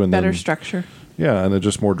too. And better then, structure. Yeah, and then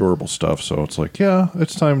just more durable stuff. So it's like, yeah,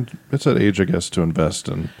 it's time. It's that age, I guess, to invest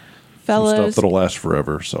in some stuff that'll last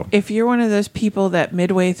forever. So if you're one of those people that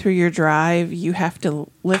midway through your drive, you have to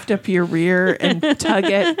lift up your rear and tug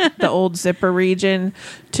at the old zipper region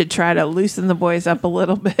to try to loosen the boys up a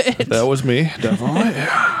little bit. That was me, definitely.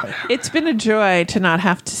 It's been a joy to not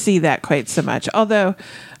have to see that quite so much. Although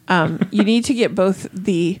you need to get both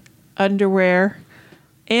the underwear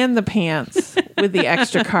and the pants with the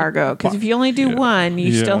extra cargo. Because if you only do one,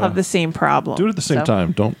 you still have the same problem. Do it at the same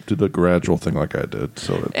time. Don't do the gradual thing like I did.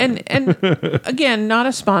 So and again, not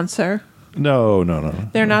a sponsor. No.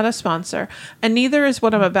 They're not a sponsor. And neither is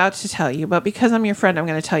what I'm about to tell you. But because I'm your friend, I'm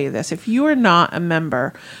going to tell you this. If you are not a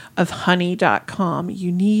member of honey.com,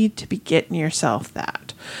 you need to be getting yourself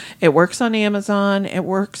that. It works on Amazon. It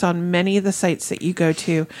works on many of the sites that you go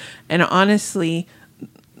to. And honestly,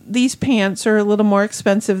 these pants are a little more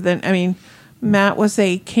expensive than, Matt was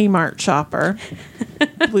a Kmart shopper,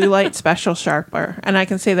 blue light special shopper. And I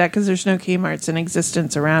can say that because there's no Kmarts in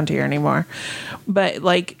existence around here anymore. But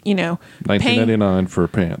 $19.99 for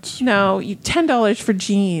pants. No, $10 for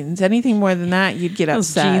jeans. Anything more than that, you'd get Those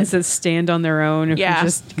upset. jeans that stand on their own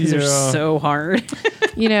because they're so hard.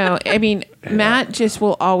 Matt just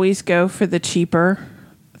will always go for the cheaper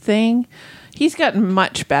thing. He's gotten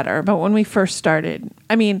much better, but when we first started,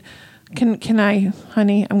 can I,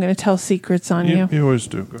 honey, I'm going to tell secrets on you. You always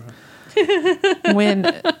do. Go ahead. When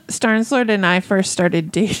Starnslord and I first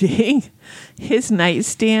started dating, his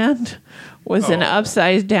nightstand was an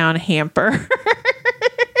upside down hamper.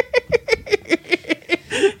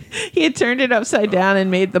 He had turned it upside down and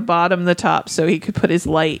made the bottom the top so he could put his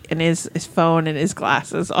light and his phone and his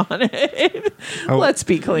glasses on it. Let's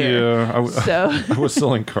be clear. Yeah, I was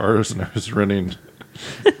selling cars and I was renting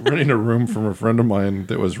a room from a friend of mine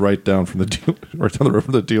that was right down the road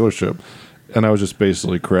from the dealership. And I was just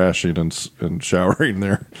basically crashing and showering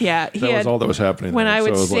there. Yeah. That was all that was happening. When there. I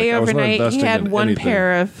would stay overnight, he had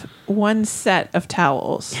one set of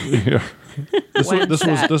towels. Yeah.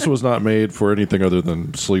 This was not made for anything other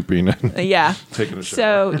than sleeping and taking a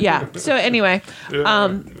shower. So anyway,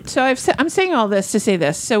 so I'm saying all this to say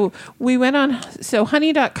this. So we went on. So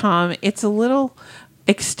honey.com. It's a little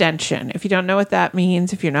extension. If you don't know what that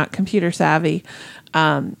means, if you're not computer savvy,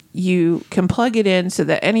 you can plug it in so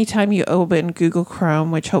that anytime you open Google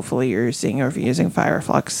Chrome, which hopefully you're using, or if you're using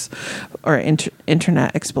Firefox or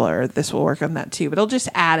Internet Explorer, this will work on that too. But it'll just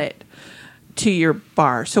add it to your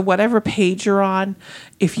bar. So whatever page you're on,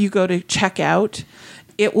 if you go to check out,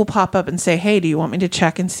 it will pop up and say, hey, do you want me to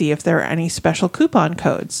check and see if there are any special coupon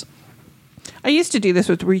codes? I used to do this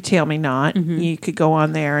with Retail Me Not. Mm-hmm. You could go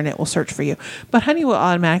on there and it will search for you. But Honey will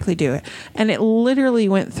automatically do it. And it literally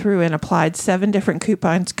went through and applied 7 different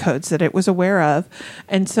coupon codes that it was aware of.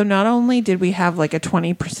 And so not only did we have like a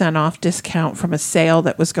 20% off discount from a sale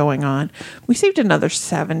that was going on, we saved another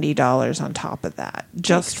 $70 on top of that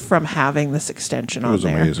just from having this extension on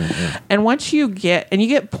there. It was amazing. Yeah. And once you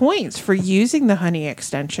get points for using the Honey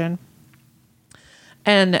extension.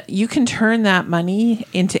 And you can turn that money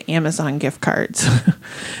into Amazon gift cards.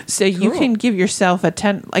 So you can give yourself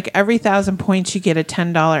every 1,000 points, you get a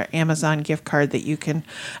 $10 Amazon gift card that you can,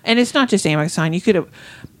 and it's not just Amazon.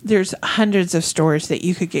 There's hundreds of stores that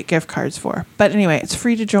you could get gift cards for. But anyway, it's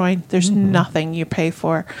free to join. There's nothing you pay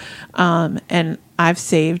for. And I've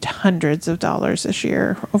saved hundreds of dollars this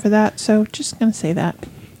year over that. So just going to say that.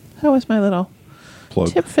 That was my little Plug.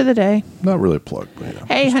 Tip for the day. Not really a plug, but yeah.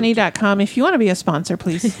 Hey, honey.com. If you want to be a sponsor,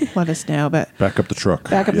 please let us know. But Back up the truck.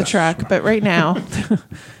 back up the Yes. truck. But right now,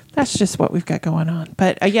 that's just what we've got going on.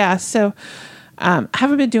 But yeah, so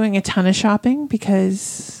haven't been doing a ton of shopping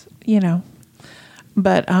because,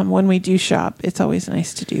 but when we do shop, it's always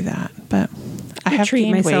nice to do that. But I have treat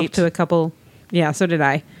gained myself weight. to a couple. Yeah, so did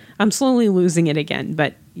I. I'm slowly losing it again,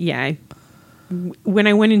 but yeah, when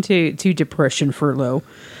I went into depression furlough,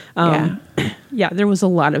 Yeah. yeah, there was a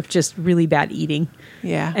lot of just really bad eating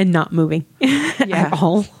Yeah. and not moving at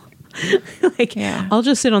all. Like, Yeah. I'll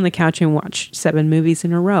just sit on the couch and watch 7 movies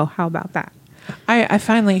in a row. How about that? I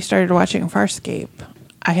finally started watching Farscape.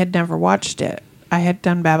 I had never watched it. I had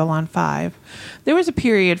done Babylon 5. There was a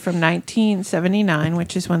period from 1979,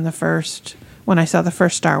 which is when I saw the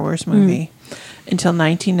first Star Wars movie, until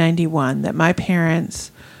 1991, that my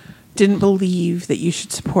parents didn't believe that you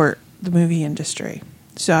should support the movie industry.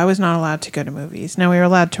 So I was not allowed to go to movies. Now we were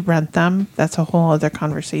allowed to rent them. That's a whole other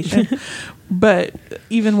conversation. But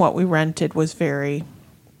even what we rented was very...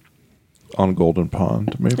 On Golden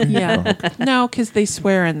Pond, maybe. Yeah. No, because they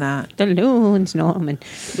swear in that. The loons, Norman.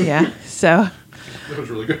 Yeah. So... That was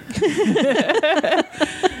really good.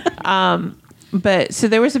 But so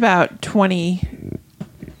there was about 20,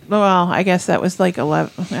 well, I guess that was like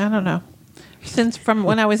 11, I don't know. Since from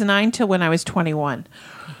when I was 9 till when I was 21,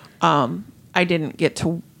 I didn't get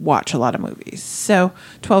to watch a lot of movies. So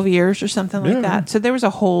 12 years or something like Yeah. that. So there was a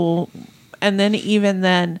whole, and then even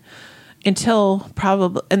then, until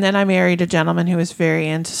probably, and then I married a gentleman who was very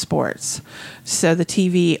into sports. So the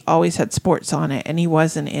TV always had sports on it, and he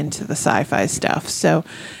wasn't into the sci-fi stuff. So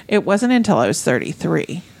it wasn't until I was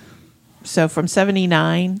 33. So from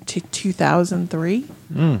 79 to 2003,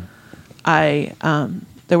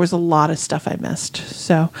 there was a lot of stuff I missed.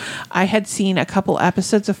 So I had seen a couple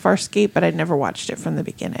episodes of Farscape, but I'd never watched it from the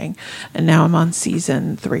beginning. And now I'm on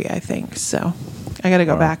season 3, I think. So I got to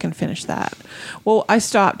go back and finish that. Well, I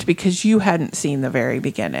stopped because you hadn't seen the very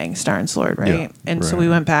beginning, Star and Sword, right? Yeah, And so right. we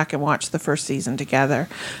went back and watched the first season together.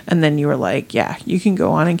 And then you were like, yeah, you can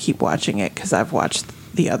go on and keep watching it because I've watched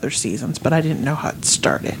the other seasons, but I didn't know how it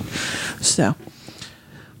started. So...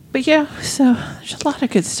 But yeah, so there's a lot of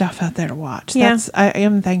good stuff out there to watch. Yeah. I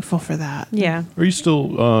am thankful for that. Yeah. Are you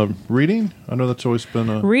still reading? I know that's always been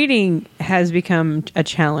a. Reading has become a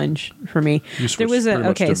challenge for me. You There was switched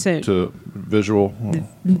a pretty much to visual.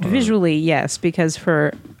 visually, yes, because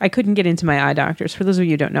I couldn't get into my eye doctors. For those of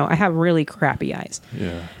you who don't know, I have really crappy eyes.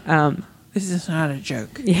 Yeah. This is not a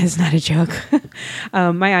joke. Yeah, it's not a joke.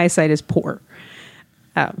 My eyesight is poor.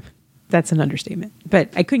 That's an understatement. But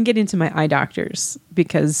I couldn't get into my eye doctors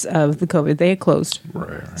because of the COVID. They had closed.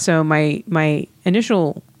 Right. So my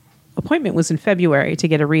initial appointment was in February to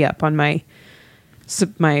get a re-up on my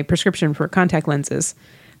prescription for contact lenses.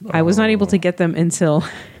 I was not able to get them until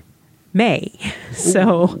May.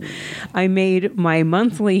 So I made my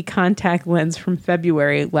monthly contact lens from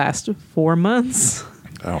February last 4 months.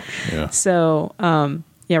 Ouch. Yeah. So,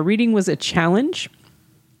 yeah, reading was a challenge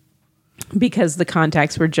because the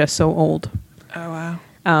contacts were just so old. Oh, wow.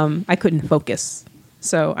 I couldn't focus.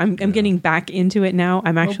 So I'm getting back into it now.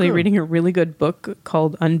 I'm actually good. reading a really good book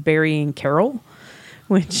called Unburying Carol,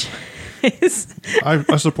 which is... I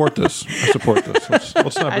support this.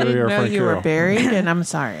 Let's not I bury didn't our know friend you Carol. were buried, and I'm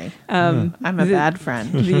sorry. I'm a bad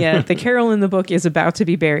friend. the Carol in the book is about to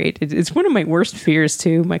be buried. It's one of my worst fears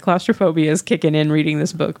too. My claustrophobia is kicking in reading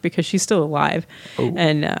this book because she's still alive,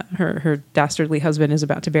 and her dastardly husband is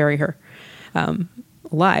about to bury her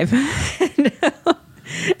alive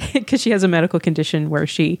because she has a medical condition where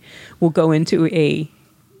she will go into a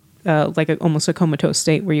almost a comatose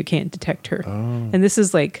state where you can't detect her. And this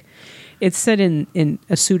is like, it's set in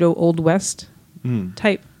a pseudo Old West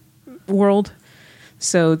type world.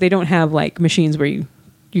 So they don't have like machines where you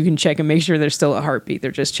can check and make sure there's still a heartbeat.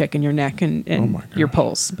 They're just checking your neck and your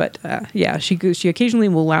pulse. But yeah, she occasionally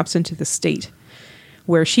will lapse into the state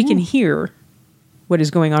where she can hear what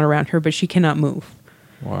is going on around her, but she cannot move.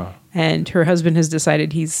 Wow. And her husband has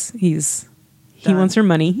decided he Done. wants her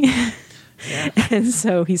money. Yeah. And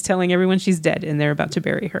so he's telling everyone she's dead and they're about to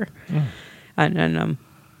bury her. And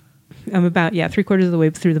I'm about, 3/4 of the way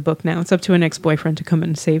through the book now. It's up to an ex-boyfriend to come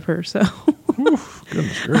and save her. So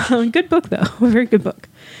Goodness gracious. good book though. A very good book.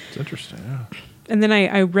 It's interesting. Yeah. And then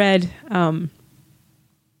I read, I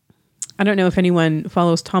don't know if anyone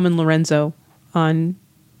follows Tom and Lorenzo on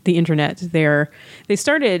the internet. They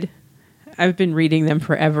started, I've been reading them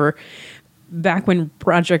forever. Back when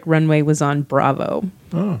Project Runway was on Bravo,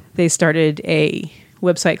 they started a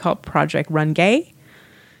website called Project Run Gay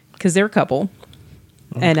because they're a couple,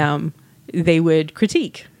 and they would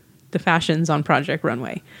critique the fashions on Project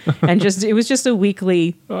Runway, and it was just a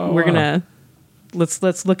weekly.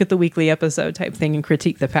 Let's look at the weekly episode type thing and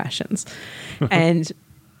critique the fashions, and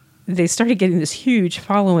they started getting this huge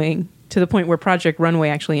following to the point where Project Runway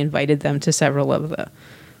actually invited them to several of the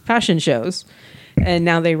fashion shows, and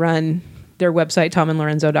now they run their website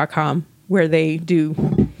tomandlorenzo.com where they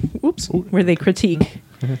critique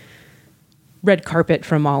red carpet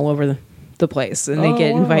from all over the place, and they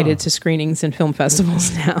get invited to screenings and film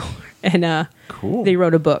festivals now. And Cool. They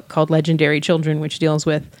wrote a book called Legendary Children, which deals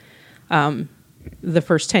with the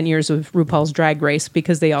first 10 years of RuPaul's Drag Race,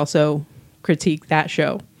 because they also critique that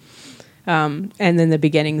show, and then the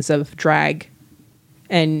beginnings of drag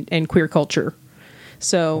and queer culture.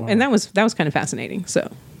 So, and that was kind of fascinating.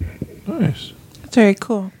 So Nice. That's very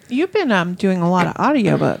cool. You've been doing a lot of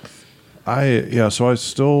audiobooks. So I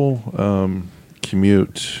still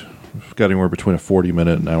commute. I've got anywhere between a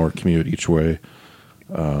 40-minute and an hour commute each way.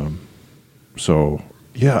 I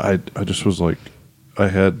just was like, I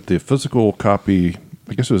had the physical copy,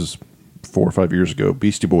 I guess it was 4 or 5 years ago,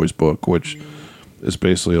 Beastie Boys book, which is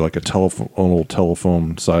basically like an old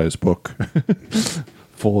telephone size book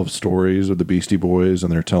full of stories of the Beastie Boys,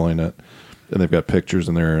 and they're telling it, and they've got pictures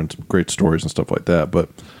in there and some great stories and stuff like that. But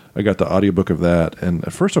I got the audiobook of that, and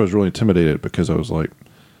at first I was really intimidated because I was like,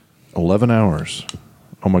 11 hours.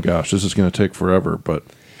 Oh my gosh, this is going to take forever. But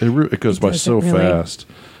it goes by so fast.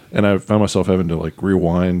 And I found myself having to like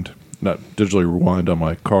not digitally rewind on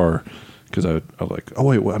my car, because I was like, oh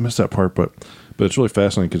wait, I missed that part. But it's really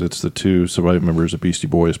fascinating because it's the two surviving members of Beastie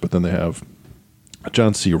Boys, but then they have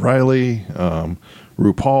John C. Reilly,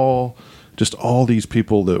 RuPaul, just all these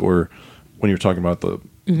people that were, when you're talking about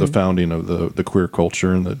the founding of the queer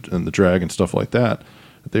culture and the drag and stuff like that,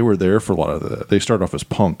 they were there for a lot of that. They started off as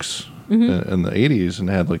punks in the 80s and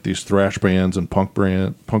had like these thrash bands and punk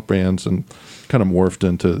bands, and kind of morphed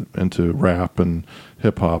into rap and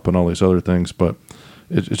hip hop and all these other things. But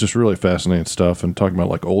it's just really fascinating stuff, and talking about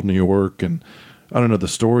like old New York, and I don't know, the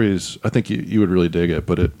stories. I think you would really dig it.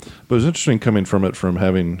 But it was interesting coming from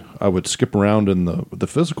having, I would skip around in the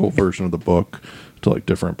physical version of the book to like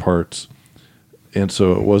different parts. And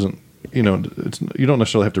so it wasn't, you don't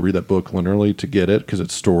necessarily have to read that book linearly to get it, because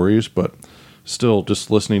it's stories, but still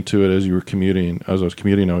just listening to it as I was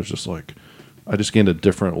commuting, I was just like, I just gained a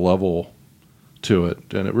different level to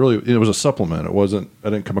it. And it was a supplement. I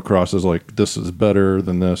didn't come across as like, this is better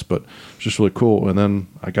than this, but it's just really cool. And then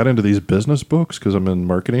I got into these business books because I'm in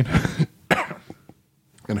marketing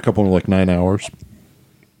and a couple of like 9 hours.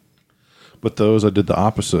 But those, I did the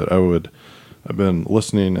opposite. I've been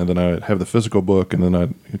listening, and then I'd have the physical book, and then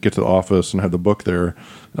I'd get to the office and have the book there,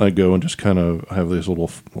 and I'd go and just kind of have these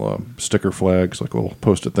little sticker flags, like little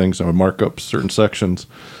Post-it things, and I would mark up certain sections,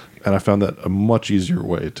 and I found that a much easier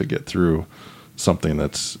way to get through something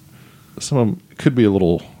that's could be a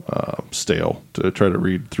little stale to try to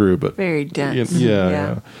read through, but Very dense.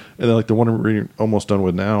 Yeah. And then like the one I'm reading, almost done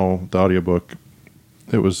with now, the audiobook,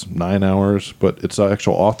 it was 9 hours, but it's the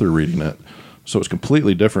actual author reading it. So it's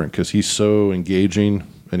completely different because he's so engaging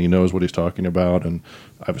and he knows what he's talking about, and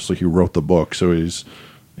obviously he wrote the book, so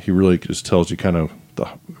he really just tells you kind of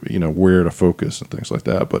where to focus and things like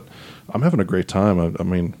that. But I'm having a great time. I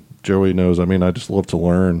mean, Joey knows. I mean, I just love to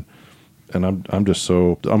learn, and I'm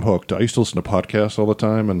hooked. I used to listen to podcasts all the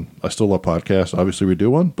time, and I still love podcasts. Obviously, we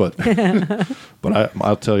do one, but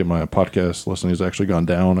I'll tell you, my podcast listening has actually gone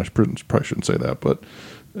down. I probably shouldn't say that, but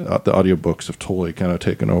the audiobooks have totally kind of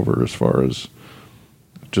taken over as far as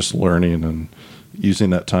just learning and using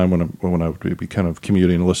that time when I would be kind of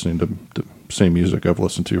commuting and listening to the same music I've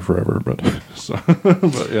listened to forever. But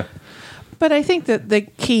yeah. But I think that the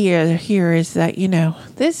key here is that,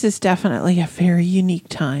 this is definitely a very unique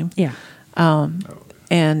time. yeah,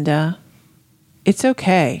 And it's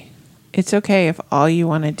okay. It's okay if all you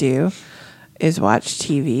want to do is watch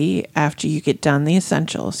TV after you get done the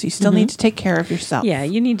essentials. You still need to take care of yourself. yeah,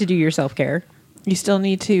 you need to do your self-care. You still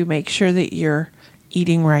need to make sure that you're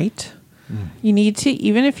eating right. You need to,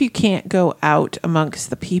 even if you can't go out amongst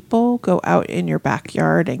the people, go out in your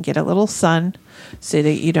backyard and get a little sun so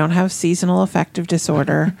that you don't have seasonal affective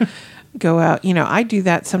disorder. Go out. I do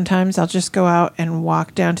that sometimes. I'll just go out and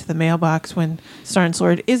walk down to the mailbox when Star and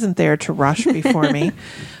Sword isn't there to rush before me.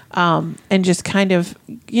 And just kind of,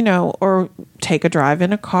 or take a drive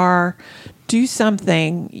in a car, do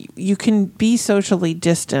something. You can be socially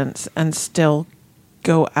distanced and still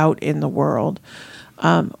go out in the world.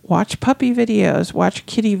 Watch puppy videos, watch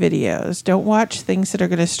kitty videos. Don't watch things that are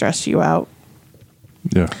going to stress you out.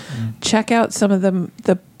 Yeah. Check out some of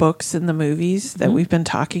the books and the movies that we've been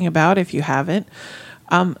talking about if you haven't.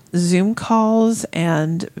 Zoom calls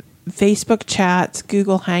and Facebook chats,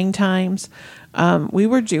 Google Hang Times. We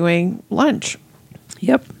were doing lunch.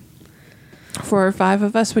 Yep. 4 or 5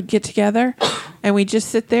 of us would get together and we just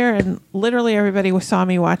sit there, and literally everybody saw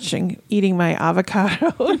me eating my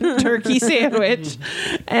avocado and turkey sandwich.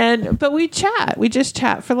 But we just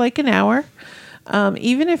chat for like an hour.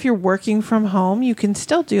 Even if you're working from home, you can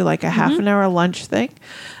still do like a half an hour lunch thing.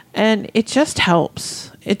 And it just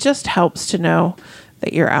helps. It just helps to know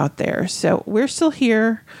that you're out there. So we're still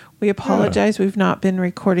here. We apologize. We've not been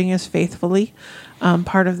recording as faithfully.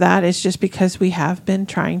 Part of that is just because we have been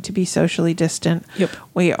trying to be socially distant. Yep.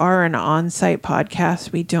 We are an on-site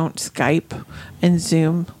podcast. We don't Skype and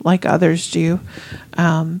Zoom like others do.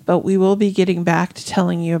 But we will be getting back to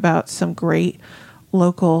telling you about some great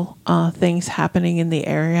local things happening in the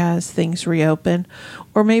area as things reopen,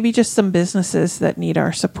 or maybe just some businesses that need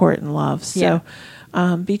our support and love. So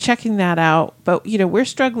be checking that out. But, we're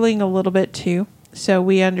struggling a little bit too. So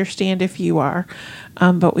we understand if you are,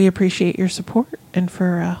 but we appreciate your support and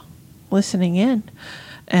for listening in.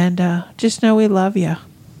 And just know we love you.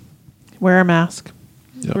 Wear a mask.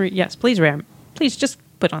 Yep. Yes, please just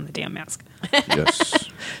put on the damn mask. Yes.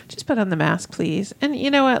 Just put on the mask, please. And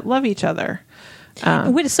you know what? Love each other.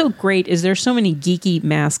 What is so great is there's so many geeky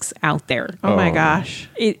masks out there. Oh my gosh.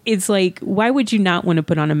 It's like, why would you not want to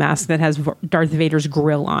put on a mask that has Darth Vader's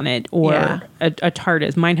grill on it, or a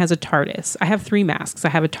TARDIS? Mine has a TARDIS. I have 3 masks. I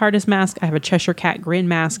have a TARDIS mask, I have a Cheshire Cat grin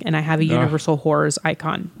mask, and I have a Universal Horrors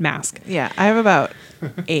icon mask. Yeah, I have about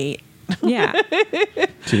 8. Yeah.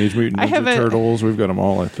 Teenage Mutant Ninja Turtles. We've got them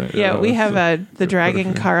all, I think. Yeah, we have the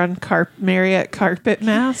Dragon Marriott carpet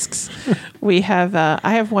masks. We have I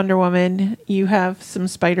have Wonder Woman. You have some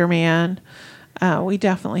Spider-Man. We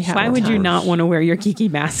definitely have. Why would you not want to wear your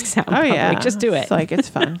geeky masks out in public? Yeah, Just do it. It's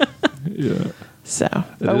fun. Yeah. So,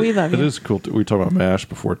 but we love It you. is cool. We talked about MASH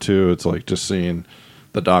before too. It's like just seeing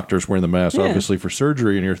the doctors wearing the mask, obviously for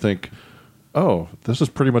surgery, and you're thinking, oh, this is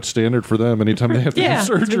pretty much standard for them anytime they have to Yeah, do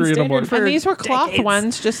surgery. And I'm like, And these were cloth decades.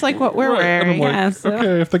 ones, just like what we're right. And I'm wearing. like,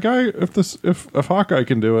 okay, if Hawkeye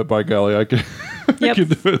can do it, by golly, I can, I can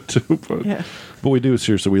do it too. But we do,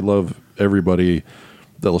 seriously, we love everybody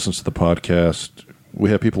that listens to the podcast. We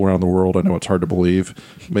have people around the world. I know it's hard to believe.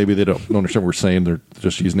 Maybe they don't understand what we're saying. They're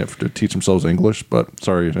just using it to teach themselves English. But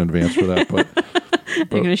sorry in advance for that. But They're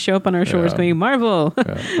going to show up on our shores going, Marvel, but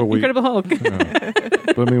Incredible Hulk.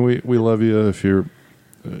 But I mean, we love you if you're,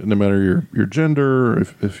 no matter your gender,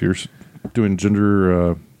 if you're doing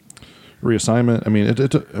gender reassignment. I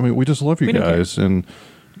mean, we just love you guys, and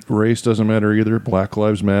race doesn't matter either. Black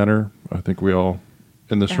Lives Matter. I think we all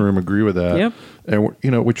in this room agree with that. Yep.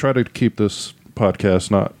 And we try to keep this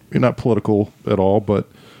podcast not political at all, but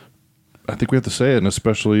I think we have to say it, and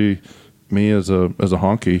especially me as a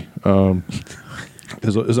honky.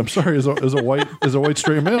 As a white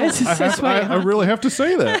straight male, I really have to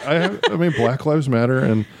say that. I mean, Black Lives Matter,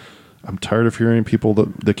 and I'm tired of hearing people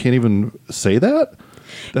that can't even say that.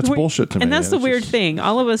 That's bullshit to me. And that's the weird thing.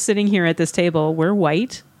 All of us sitting here at this table, we're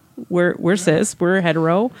white, we're cis, we're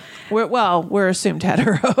hetero. We're assumed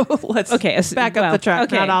hetero. Let's back up the truck.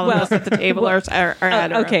 Okay, Not all of us at the table are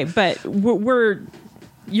hetero. Okay, but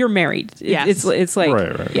you're married. Yes. It's like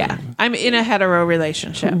right. Yeah, I'm in a hetero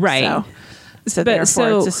relationship. Right. So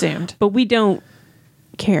therefore it's assumed. But we don't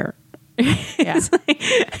care. Yeah.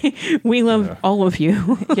 We love all of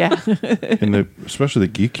you. Yeah. And especially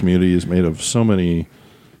the geek community is made of so many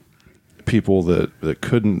people that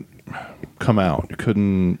couldn't come out,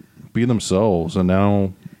 couldn't be themselves, and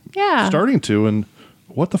now starting to. And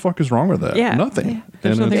what the fuck is wrong with that? Yeah. Nothing. Yeah.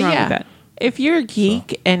 There's nothing wrong with that. If you're a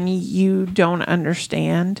geek and you don't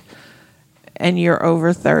understand and you're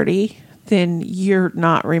over 30, then you're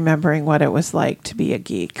not remembering what it was like to be a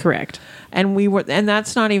geek. Correct. And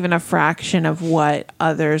that's not even a fraction of what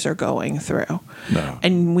others are going through. No.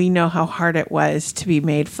 And we know how hard it was to be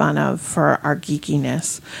made fun of for our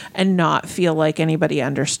geekiness and not feel like anybody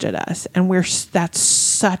understood us. And that's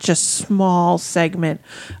such a small segment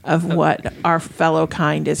of what our fellow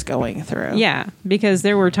kind is going through. Yeah, because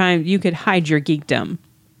there were times you could hide your geekdom.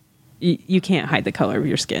 You can't hide the color of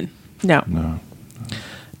your skin. No. No.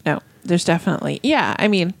 There's definitely, I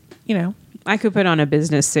mean, I could put on a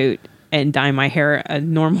business suit and dye my hair a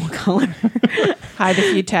normal color. hide a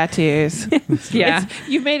few tattoos. Yeah.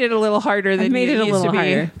 You've made it a little harder than made it a little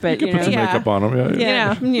harder, but You can put some makeup on them.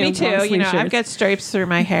 Yeah. me too. long sleeve I've shirts. got stripes through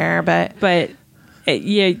my hair, but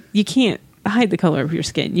you can't hide the color of your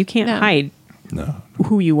skin. You can't hide No.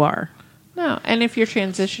 who you are. no. And if you're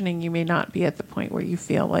transitioning, you may not be at the point where you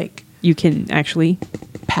feel like You can actually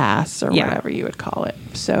pass or Yeah. whatever you would call it.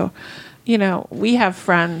 So, we have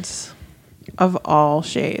friends of all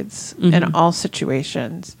shades and all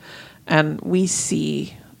situations, and we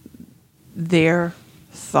see their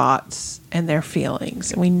thoughts and their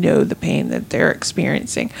feelings, and we know the pain that they're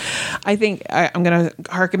experiencing. I think I'm going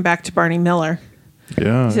to harken back to Barney Miller.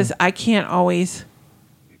 Yeah. He says, I can't always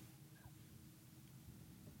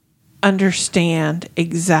understand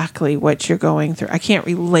exactly what you're going through. I can't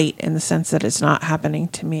relate in the sense that it's not happening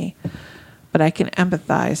to me, but I can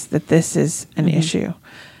empathize that this is an issue.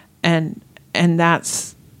 And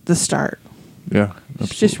that's the start. Yeah.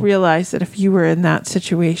 Absolutely. Just realize that if you were in that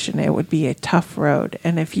situation, it would be a tough road.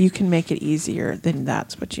 And if you can make it easier, then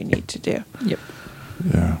that's what you need to do. Yep.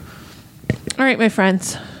 Yeah. All right, my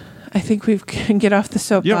friends. I think we can get off the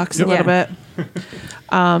soapbox Yep. a little bit.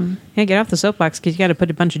 Yeah, get off the soapbox because you got to put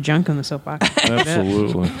a bunch of junk on the soapbox.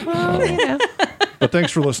 Absolutely. Well, you know, But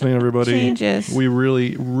thanks for listening, everybody. Changes. We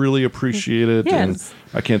really, really appreciate it. Yes. And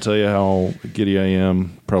I can't tell you how giddy I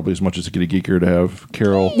am, probably as much as a giddy geeker, to have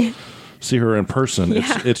Carol see her in person.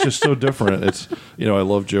 Yeah. It's just so different. It's, I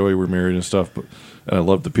love Joey. We're married and stuff, but and I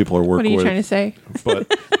love the people I work what are you with. trying to say? But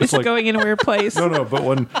it's It's like going in a weird place. no. But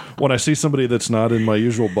when I see somebody that's not in my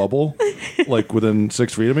usual bubble, like within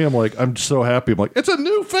 6 feet of me, I'm so happy. I'm like, it's a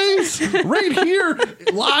new face right here,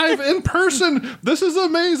 live in person. This is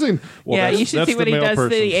amazing. Well, Yeah, you should see the what he male does to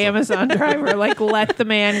person, the so- Amazon driver. Like, let the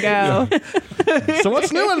man go. So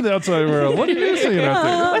what's new in the outside world? What are you seeing out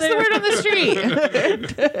there? What's the word on the street?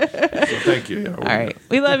 So thank you. Yeah, All right.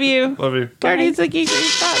 We love you. Love you. Guardians of Geekery.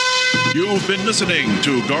 Stop. You've been listening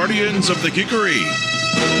to Guardians of the Geekery.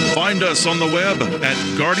 Find us on the web at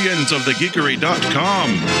guardiansofthegeekery.com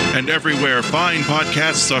and everywhere fine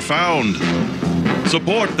podcasts are found.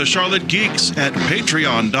 Support the Charlotte Geeks at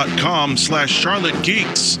patreon.com/Charlotte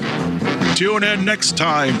Geeks. Tune in next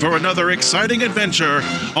time for another exciting adventure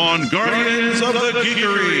on Guardians of the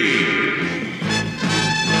Geekery.